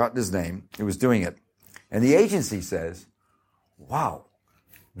doctor, I've forgotten his name, who was doing it. And the agency says, wow,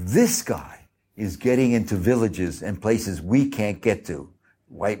 this guy is getting into villages and places we can't get to.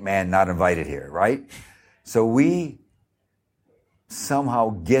 White man not invited here, right? So we somehow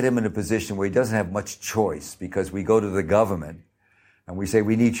get him in a position where he doesn't have much choice, because we go to the government and we say,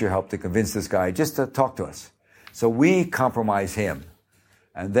 we need your help to convince this guy just to talk to us. So we compromise him.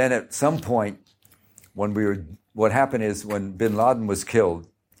 And then at some point, what happened is when bin Laden was killed,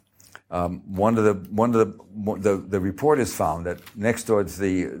 one of the reporters found that next towards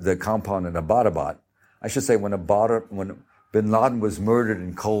the compound in Abbottabad, I should say when bin Laden was murdered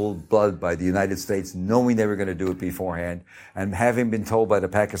in cold blood by the United States, knowing they were going to do it beforehand, and having been told by the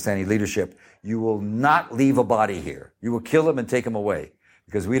Pakistani leadership, you will not leave a body here. You will kill him and take him away,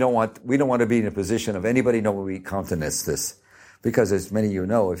 because we don't want to be in a position of anybody knowing we countenance this. Because as many of you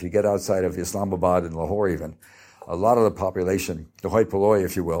know, if you get outside of Islamabad and Lahore even, a lot of the population, the hoi polloi,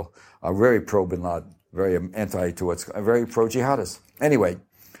 if you will, are very pro-bin Laden, very very pro-jihadist. Anyway,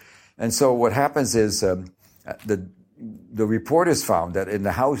 and so what happens is the reporters found that in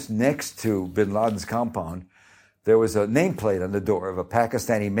the house next to bin Laden's compound, there was a nameplate on the door of a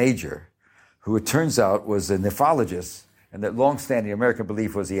Pakistani major who it turns out was a nephrologist, and that long-standing American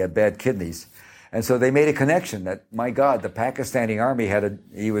belief was he had bad kidneys. And so they made a connection that, my God, the Pakistani army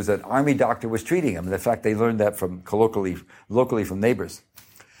he was an army doctor was treating him. And in fact, they learned that from locally from neighbors.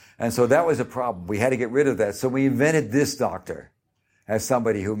 And so that was a problem. We had to get rid of that. So we invented this doctor as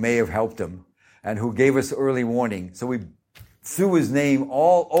somebody who may have helped him and who gave us early warning. So we threw his name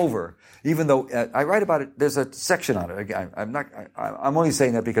all over, even though I write about it. There's a section on it. I'm only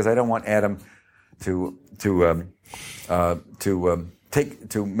saying that because I don't want Adam to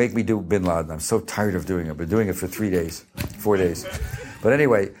make me do bin Laden. I'm so tired of doing it. I've been doing it for 4 days. But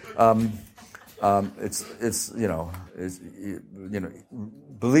anyway, it's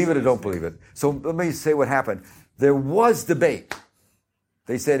believe it or don't believe it. So let me say what happened. There was debate.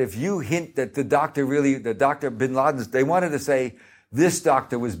 They said if you hint that the doctor bin Laden's, they wanted to say this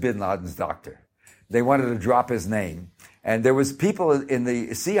doctor was bin Laden's doctor. They wanted to drop his name. And there was people in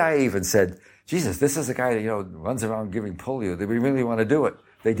the CIA even said, Jesus, this is a guy that, runs around giving polio. Do we really want to do it?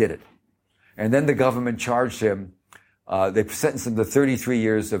 They did it. And then the government charged him. They sentenced him to 33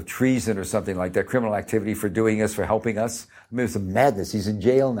 years of treason or something like that, criminal activity for doing this, for helping us. I mean, it's a madness. He's in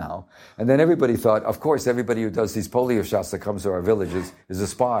jail now. And then everybody thought, of course, everybody who does these polio shots that comes to our villages is a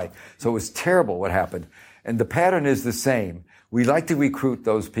spy. So it was terrible what happened. And the pattern is the same. We like to recruit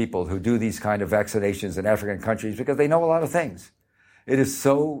those people who do these kind of vaccinations in African countries because they know a lot of things. It is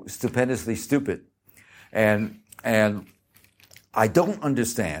so stupendously stupid. And I don't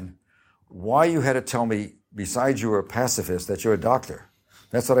understand why you had to tell me, besides you were a pacifist, that you're a doctor.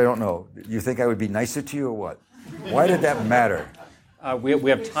 That's what I don't know. You think I would be nicer to you or what? Why did that matter?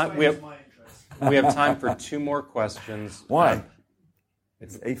 We have time. We have time for 2 more questions. Why?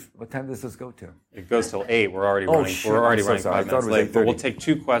 It's 8. What time does this go to? It goes till 8. We're already running. We're already running 5 minutes late. But we'll take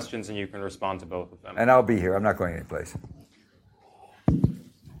 2 questions and you can respond to both of them. And I'll be here. I'm not going anyplace.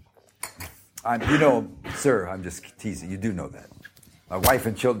 Sir, I'm just teasing. You do know that. My wife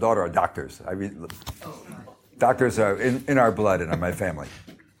and daughter are doctors. Doctors are in our blood and in my family.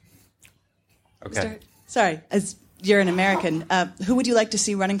 Okay. Sorry, as you're an American, who would you like to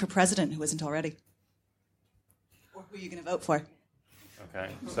see running for president who isn't already? Or who are you going to vote for? Okay,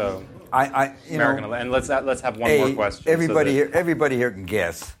 so and let's have one more question. Everybody here can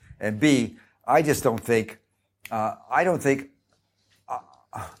guess, and B, I just don't think. I don't think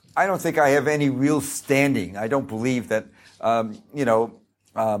I have any real standing. I don't believe that. I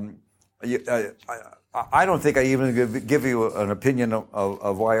don't think I even give you an opinion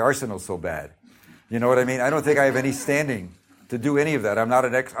of why Arsenal's so bad. You know what I mean? I don't think I have any standing to do any of that. I'm not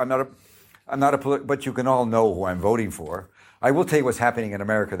but you can all know who I'm voting for. I will tell you what's happening in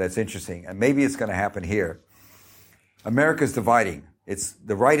America that's interesting, and maybe it's going to happen here. America's dividing.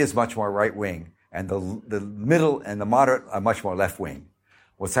 The right is much more right wing, and the middle and the moderate are much more left wing.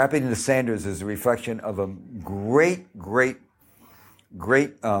 What's happening to Sanders is a reflection of a great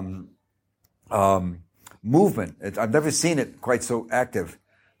movement. I've never seen it quite so active.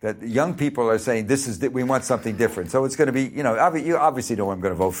 That young people are saying we want something different. So it's going to be, you obviously know what I'm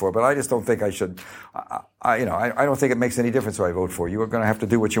going to vote for, but I just don't think I should. I don't think it makes any difference who I vote for. You are going to have to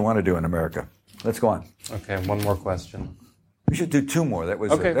do what you want to do in America. Let's go on. Okay, one more question. We should do 2 more. That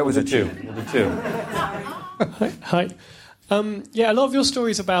was okay. That was a 2. We'll do 2. Hi. A lot of your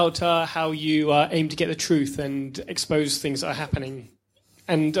stories about how you aim to get the truth and expose things that are happening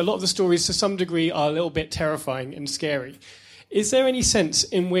and a lot of the stories, to some degree, are a little bit terrifying and scary. Is there any sense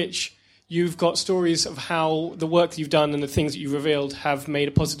in which you've got stories of how the work that you've done and the things that you've revealed have made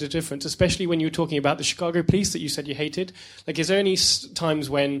a positive difference, especially when you were talking about the Chicago police that you said you hated? Like, is there any times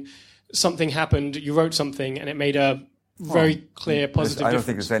when something happened, you wrote something, and it made a very clear positive difference? I don't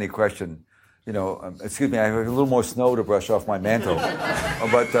think there's any question. You know, excuse me, I have a little more snow to brush off my mantle.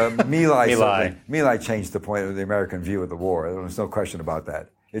 But My Lai changed the point of the American view of the war. There's no question about that.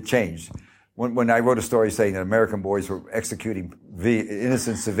 It changed. When I wrote a story saying that American boys were executing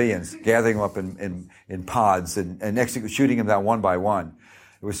innocent civilians, gathering them up in pods and shooting them down one by one,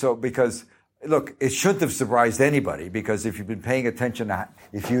 it was so, because, look, it shouldn't have surprised anybody, because if you've been paying attention,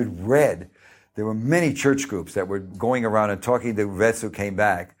 if you'd read, there were many church groups that were going around and talking to vets who came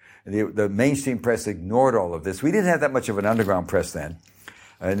back. The mainstream press ignored all of this. We didn't have that much of an underground press then,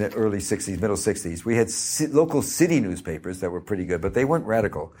 in the early 60s, middle 60s. We had local city newspapers that were pretty good, but they weren't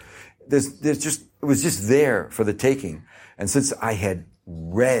radical. It was just there for the taking. And since I had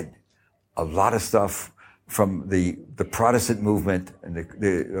read a lot of stuff from the Protestant movement and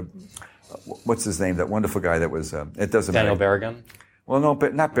what's his name, that wonderful guy that was, it doesn't matter. Daniel Berrigan? Well, no,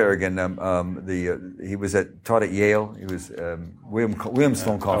 but not Berrigan. He was taught at Yale. He was William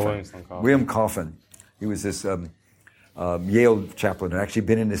Sloane Coffin. William Coffin. He was this Yale chaplain who had actually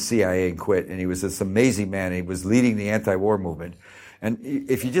been in the CIA and quit. And he was this amazing man. He was leading the anti-war movement. And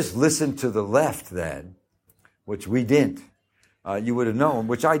if you just listened to the left then, which we didn't, you would have known,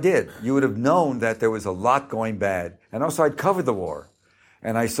 which I did. You would have known that there was a lot going bad. And also, I'd covered the war,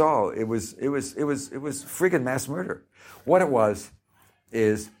 and I saw it was friggin' mass murder. What it was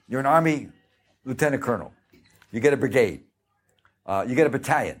is, you're an Army lieutenant colonel. You get a brigade. You get a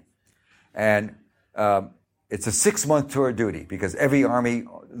battalion. And it's a 6-month tour of duty, because every Army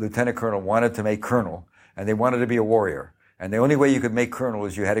lieutenant colonel wanted to make colonel, and they wanted to be a warrior. And the only way you could make colonel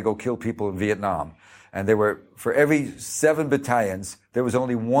is you had to go kill people in Vietnam. And there were, for every 7 battalions, there was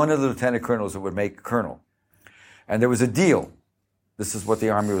only one of the lieutenant colonels that would make colonel. And there was a deal. This is what the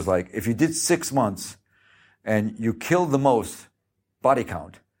Army was like. If you did 6 months and you killed the most body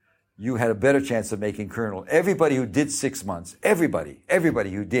count, you had a better chance of making colonel. Everybody who did 6 months, everybody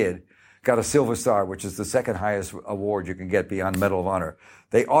who did, got a Silver Star, which is the second highest award you can get beyond Medal of Honor.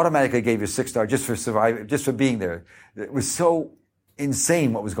 They automatically gave you 6 stars just for surviving, just for being there. It was so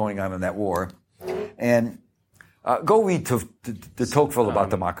insane what was going on in that war. And go read de Tocqueville about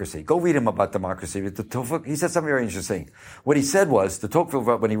democracy. Go read him about democracy. He said something very interesting. What he said was, de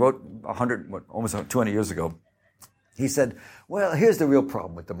Tocqueville, when he wrote almost 200 years ago, he said, well, here's the real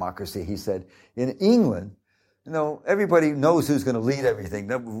problem with democracy. He said, in England, you know, everybody knows who's going to lead everything.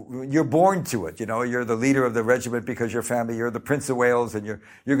 You're born to it. You know, you're the leader of the regiment because your family, you're the Prince of Wales, and you're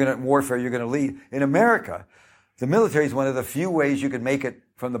going to warfare, you're going to lead. In America, the military is one of the few ways you can make it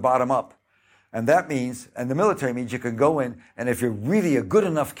from the bottom up. And that means, and the military means you can go in, and if you're really a good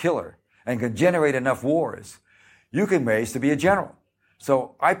enough killer and can generate enough wars, you can raise to be a general.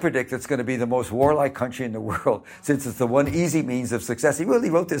 So I predict it's going to be the most warlike country in the world, since it's the one easy means of success. He really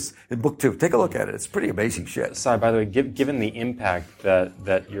wrote this in book 2. Take a look at it. It's pretty amazing shit. Sorry, by the way, given the impact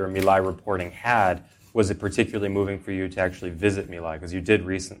that your My Lai reporting had, was it particularly moving for you to actually visit My Lai? Because you did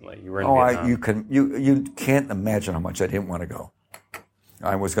recently. You were in Vietnam. You can't imagine how much I didn't want to go.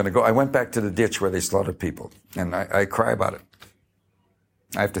 I was going to go. I went back to the ditch where they slaughtered people, and I cry about it.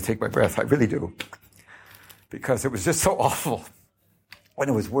 I have to take my breath. I really do. Because it was just so awful. And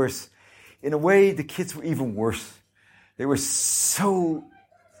it was worse. In a way, the kids were even worse. They were so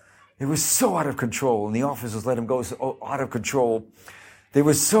out of control, and the officers let them go so out of control. They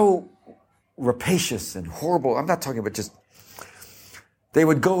were so rapacious and horrible. I'm not talking about just... They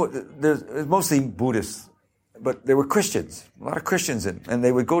would go... There's mostly Buddhists, but there were Christians, a lot of Christians, and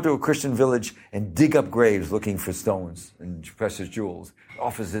they would go to a Christian village and dig up graves looking for stones and precious jewels.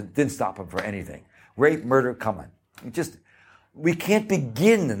 Officers didn't stop them for anything. Rape, murder, come on. We can't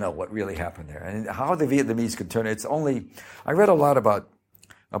begin to know what really happened there and how the Vietnamese could turn it. It's only... I read a lot about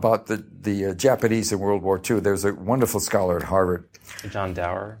the Japanese in World War II. There's a wonderful scholar at Harvard. John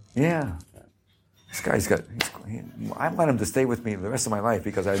Dower? Yeah. This guy's got... I want him to stay with me the rest of my life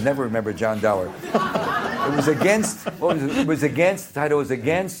because I never remember John Dower. It was against... What was it? It was against... The title was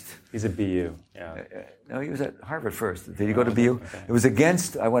against... He's at BU. Yeah. No, he was at Harvard first. Did he go to BU? Okay. It was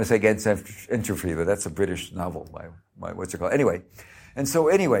against... I want to say against entropy, but that's a British novel by what's it called? Anyway. And so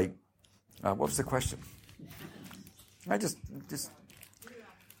anyway, what was the question? I just...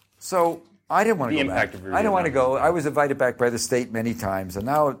 So... I didn't want to go back. I didn't want to go. I was invited back by the state many times, and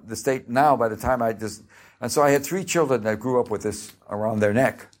now the state. Now, by the time I just And so I had 3 children that grew up with this around their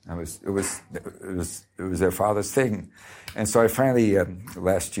neck. It was their father's thing. And so I finally,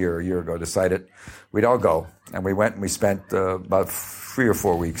 last year, a year ago, decided we'd all go. And we went and we spent about 3 or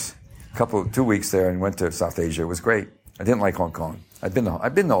 4 weeks, 2 weeks there, and went to South Asia. It was great. I didn't like Hong Kong. I've been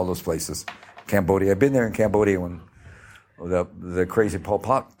to all those places. Cambodia. I've been there in Cambodia when the crazy Pol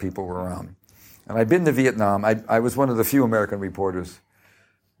Pot people were around. And I've been to Vietnam. I was one of the few American reporters,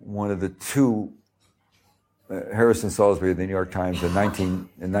 one of the 2, Harrison Salisbury of the New York Times in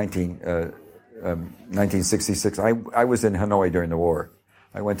 1966. I was in Hanoi during the war.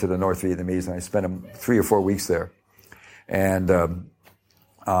 I went to the North Vietnamese and I spent 3 or 4 weeks there. And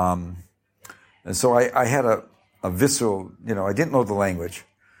so I had a visceral, I didn't know the language.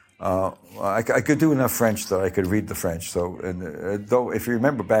 I could do enough French that I could read the French. So, though, if you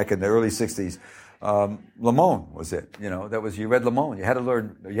remember back in the early 60s, Le Monde was it. That was, you read Le Monde. You had to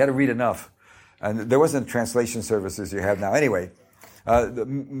learn, you had to read enough. And there wasn't translation services you have now. Anyway,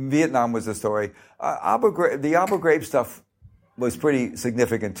 Vietnam was the story. The Abu Ghraib stuff was pretty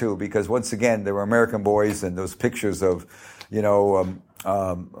significant too, because once again, there were American boys and those pictures of,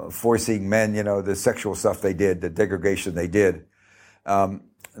 forcing men, the sexual stuff they did, the degradation they did. Do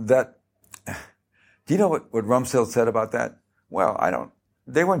you know what Rumsfeld said about that? Well,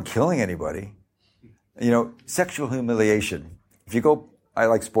 they weren't killing anybody. Sexual humiliation. I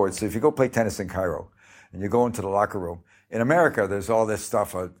like sports, so if you go play tennis in Cairo and you go into the locker room, in America, there's all this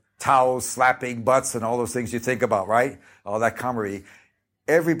stuff, towels, slapping butts, and all those things you think about, right? All that camaraderie.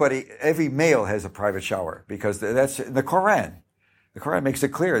 Every male has a private shower because that's in the Quran. The Quran makes it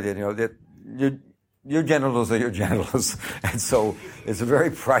clear that, your genitals are your genitals. And so it's a very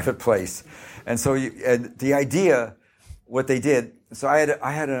private place. And so and the idea, what they did, so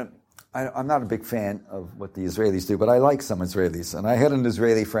I'm not a big fan of what the Israelis do, but I like some Israelis. And I had an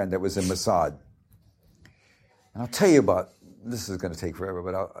Israeli friend that was in Mossad. And I'll tell you this is going to take forever,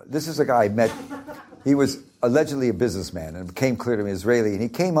 but this is a guy I met. He was allegedly a businessman, and it became clear to me Israeli. And he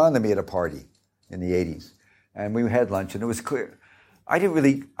came on to me at a party in the 80s. And we had lunch, and it was clear. I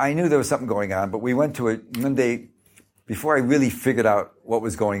knew there was something going on, but we went to it one day before I really figured out what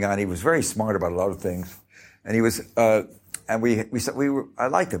was going on. He was very smart about a lot of things. And he was, I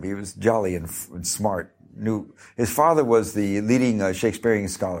liked him. He was jolly and smart. His father was the leading Shakespearean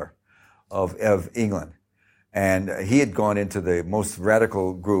scholar of England. And he had gone into the most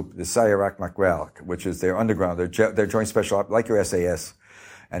radical group, the Sayeret Makrel, which is their underground, their joint special op, like your SAS.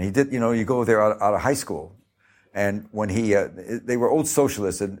 And he did, you go there out of high school. And when they were old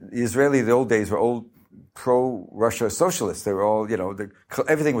socialists, and the Israeli in the old days were old pro-Russia socialists. They were all,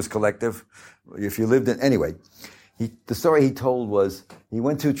 everything was collective. If you lived anyway. The story he told was he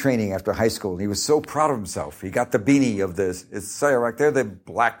went to training after high school and he was so proud of himself. He got the beanie of this. It's Sayeret. They're the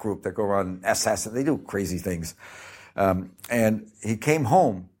black group that go around assassin. They do crazy things. And he came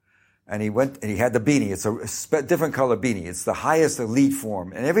home and he went and he had the beanie. It's a different color beanie. It's the highest elite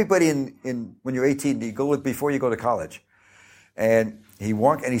form. And everybody when you're 18, you go with before you go to college. And he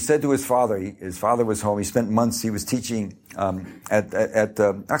walked and he said to his father was home. He spent months. He was teaching at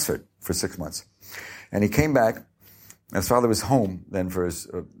Oxford for 6 months. And he came back. His father was home then for his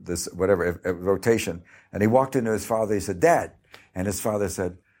rotation, and he walked into his father. He said, "Dad," and his father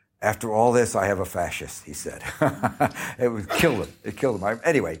said, "After all this, I have a fascist." He said, "It killed him. It killed him."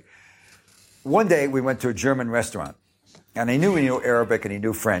 Anyway, one day we went to a German restaurant, and he knew Arabic and he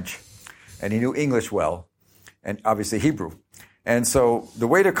knew French, and he knew English well, and obviously Hebrew. And so the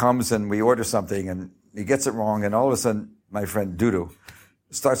waiter comes and we order something, and he gets it wrong, and all of a sudden, my friend Dudu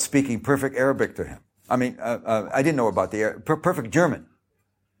starts speaking perfect Arabic to him. I mean, I didn't know about the perfect German.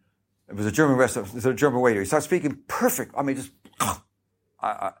 It was a German restaurant. It was a German waiter. He started speaking perfect. I mean, just.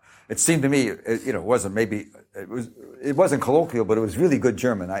 It seemed to me, it wasn't it wasn't colloquial, but it was really good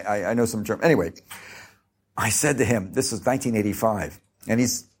German. I know some German. Anyway, I said to him, this is 1985, and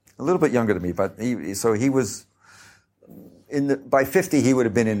he's a little bit younger than me, but he was by 50, he would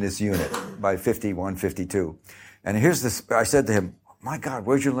have been in this unit by 51, 52. And here's this. I said to him, "My God,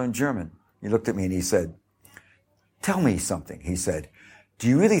 where'd you learn German?" He looked at me and he said, "Tell me something." He said, "Do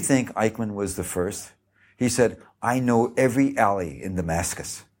you really think Eichmann was the first?" He said, "I know every alley in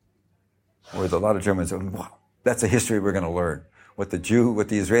Damascus." Where a lot of Germans say, "Wow, that's a history we're going to learn." What the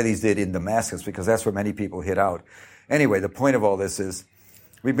Israelis did in Damascus, because that's where many people hid out. Anyway, the point of all this is,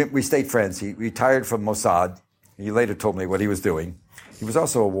 we stayed friends. He retired from Mossad. He later told me what he was doing. He was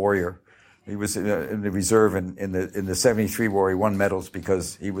also a warrior. He was in the reserve in the 73 war. He won medals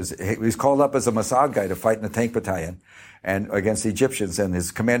because he was called up as a Mossad guy to fight in the tank battalion and against the Egyptians, and his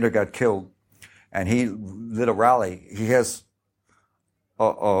commander got killed. And he lit a rally. He has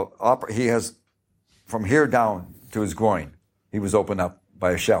from here down to his groin, he was opened up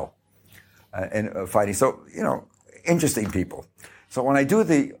by a shell and fighting. So, interesting people. So when I do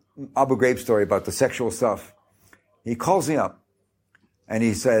the Abu Ghraib story about the sexual stuff, he calls me up and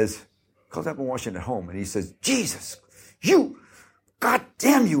he calls up in Washington at home, and he says, Jesus, God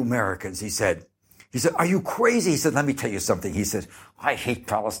damn you Americans, he said, are you crazy? He said, let me tell you something. He said, I hate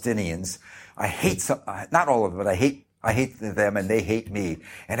Palestinians. I hate not all of them, but I hate them and they hate me.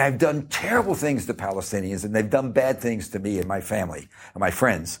 And I've done terrible things to Palestinians and they've done bad things to me and my family and my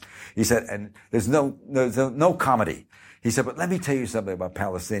friends. He said, and there's no comedy. He said, but let me tell you something about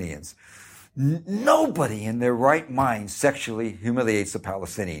Palestinians. Nobody in their right mind sexually humiliates a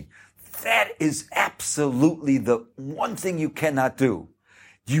Palestinian. That is absolutely the one thing you cannot do.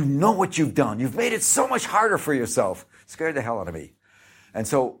 You know what you've done. You've made it so much harder for yourself. Scared the hell out of me. And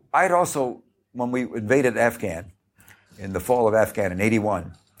so I'd also, when we invaded Afghan, in the fall of Afghan in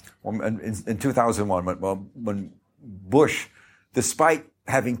 81, in 2001, when Bush, despite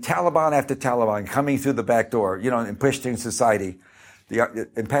having Taliban after Taliban coming through the back door, in Pashtun society,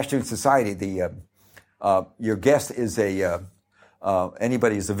 your guest is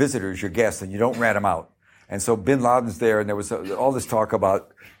anybody is a visitor is your guest, and you don't rat them out. And so Bin Laden's there, and there was all this talk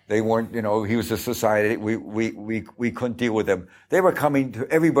about they weren't, he was a society, we couldn't deal with him. They were coming to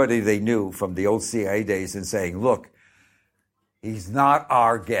everybody they knew from the old CIA days and saying, look, he's not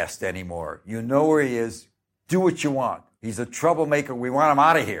our guest anymore. You know where he is. Do what you want. He's a troublemaker. We want him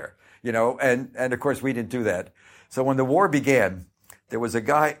out of here, and of course we didn't do that. So when the war began, there was a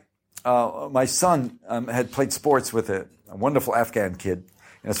guy, my son had played sports with a wonderful Afghan kid,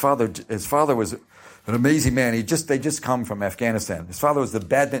 and his father was an amazing man. They just come from Afghanistan. His father was the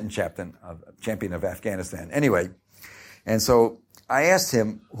badminton champion of Afghanistan. Anyway, and so I asked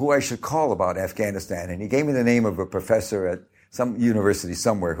him who I should call about Afghanistan, and he gave me the name of a professor at some university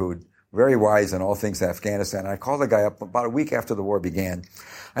somewhere who was very wise in all things Afghanistan. I called the guy up about a week after the war began.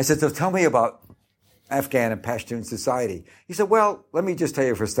 I said, so tell me about Afghan and Pashtun society. He said, well, let me just tell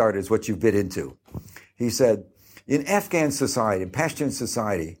you for starters what you bit into. He said, in Afghan society, in Pashtun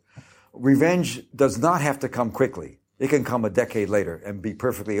society, revenge does not have to come quickly. It can come a decade later and be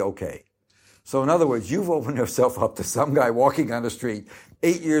perfectly okay. So in other words, you've opened yourself up to some guy walking on the street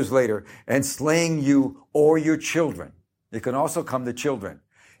 8 years later and slaying you or your children. It can also come to children.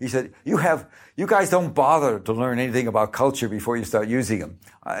 He said, you guys don't bother to learn anything about culture before you start using them.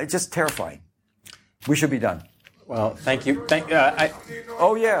 It's just terrifying. We should be done. Well, thank you.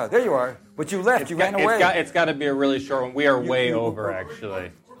 Oh, yeah, there you are. But you left. You ran away. It's got to be a really short one. We are way over,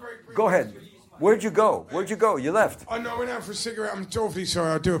 actually. Go ahead. Where'd you go? You left. I know. I went out for a cigarette. I'm awfully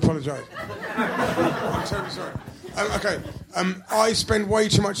sorry. I do apologise. I'm terribly sorry. Okay. I spend way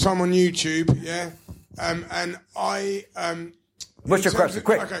too much time on YouTube, yeah? And I... What's your question?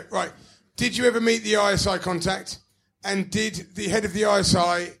 Quick. Okay, right. Did you ever meet the ISI contact? And did the head of the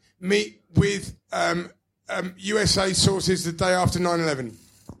ISI meet with USA sources the day after 9/11?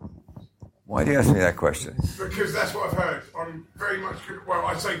 Why do you ask me that question? Because that's what I've heard. I'm very much good. Well,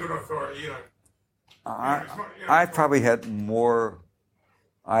 I say good authority, I probably had more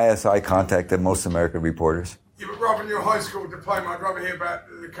ISI contact than most American reporters. Yeah, but rather than your high school diploma, I'd rather hear about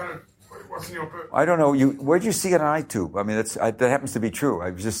the kind of what's in your book. I don't know. Where'd you see it on iTube? I mean, that happens to be true. I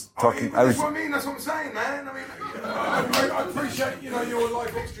was just talking. That's what I mean. That's what I'm saying, man. I mean, I appreciate your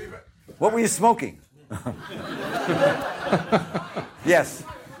life history, but what were you smoking? Yes.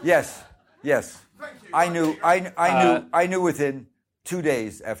 I knew within 2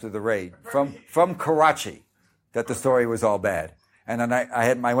 days after the raid from Karachi that the story was all bad. And then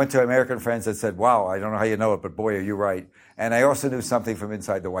I went to American friends that said, wow, I don't know how you know it, but boy, are you right. And I also knew something from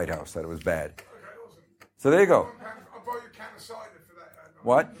inside the White House that it was bad. Okay, awesome. So there you go. I'll buy you a can of cider for that.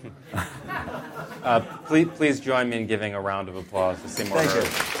 What? Please join me in giving a round of applause to Seymour Hersh.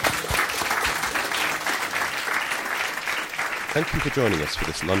 Thank you for joining us for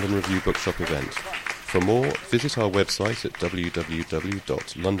this London Review Bookshop event. For more, visit our website at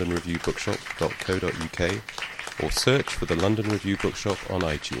www.londonreviewbookshop.co.uk or search for the London Review Bookshop on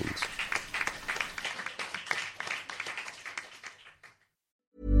iTunes.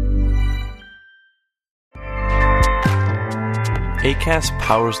 Acast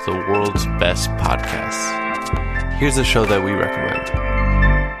powers the world's best podcasts. Here's a show that we recommend.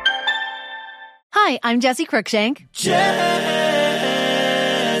 Hi, I'm Jessie Cruikshank. Jessie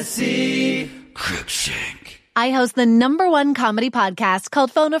Cruikshank. I host the #1 comedy podcast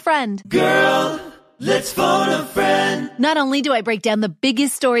called Phone a Friend. Girl, Let's phone a friend. Not only do I break down the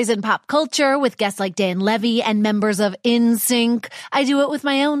biggest stories in pop culture with guests like Dan Levy and members of NSYNC, I do it with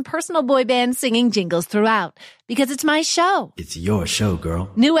my own personal boy band singing jingles throughout. Because it's my show. It's your show,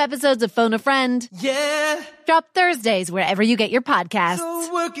 girl. New episodes of Phone a Friend. Yeah. Drop Thursdays wherever you get your podcasts.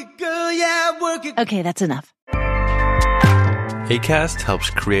 So work it, girl, yeah, work it. Okay, that's enough. Acast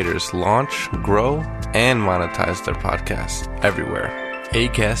helps creators launch, grow, and monetize their podcasts everywhere.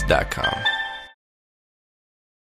 Acast.com.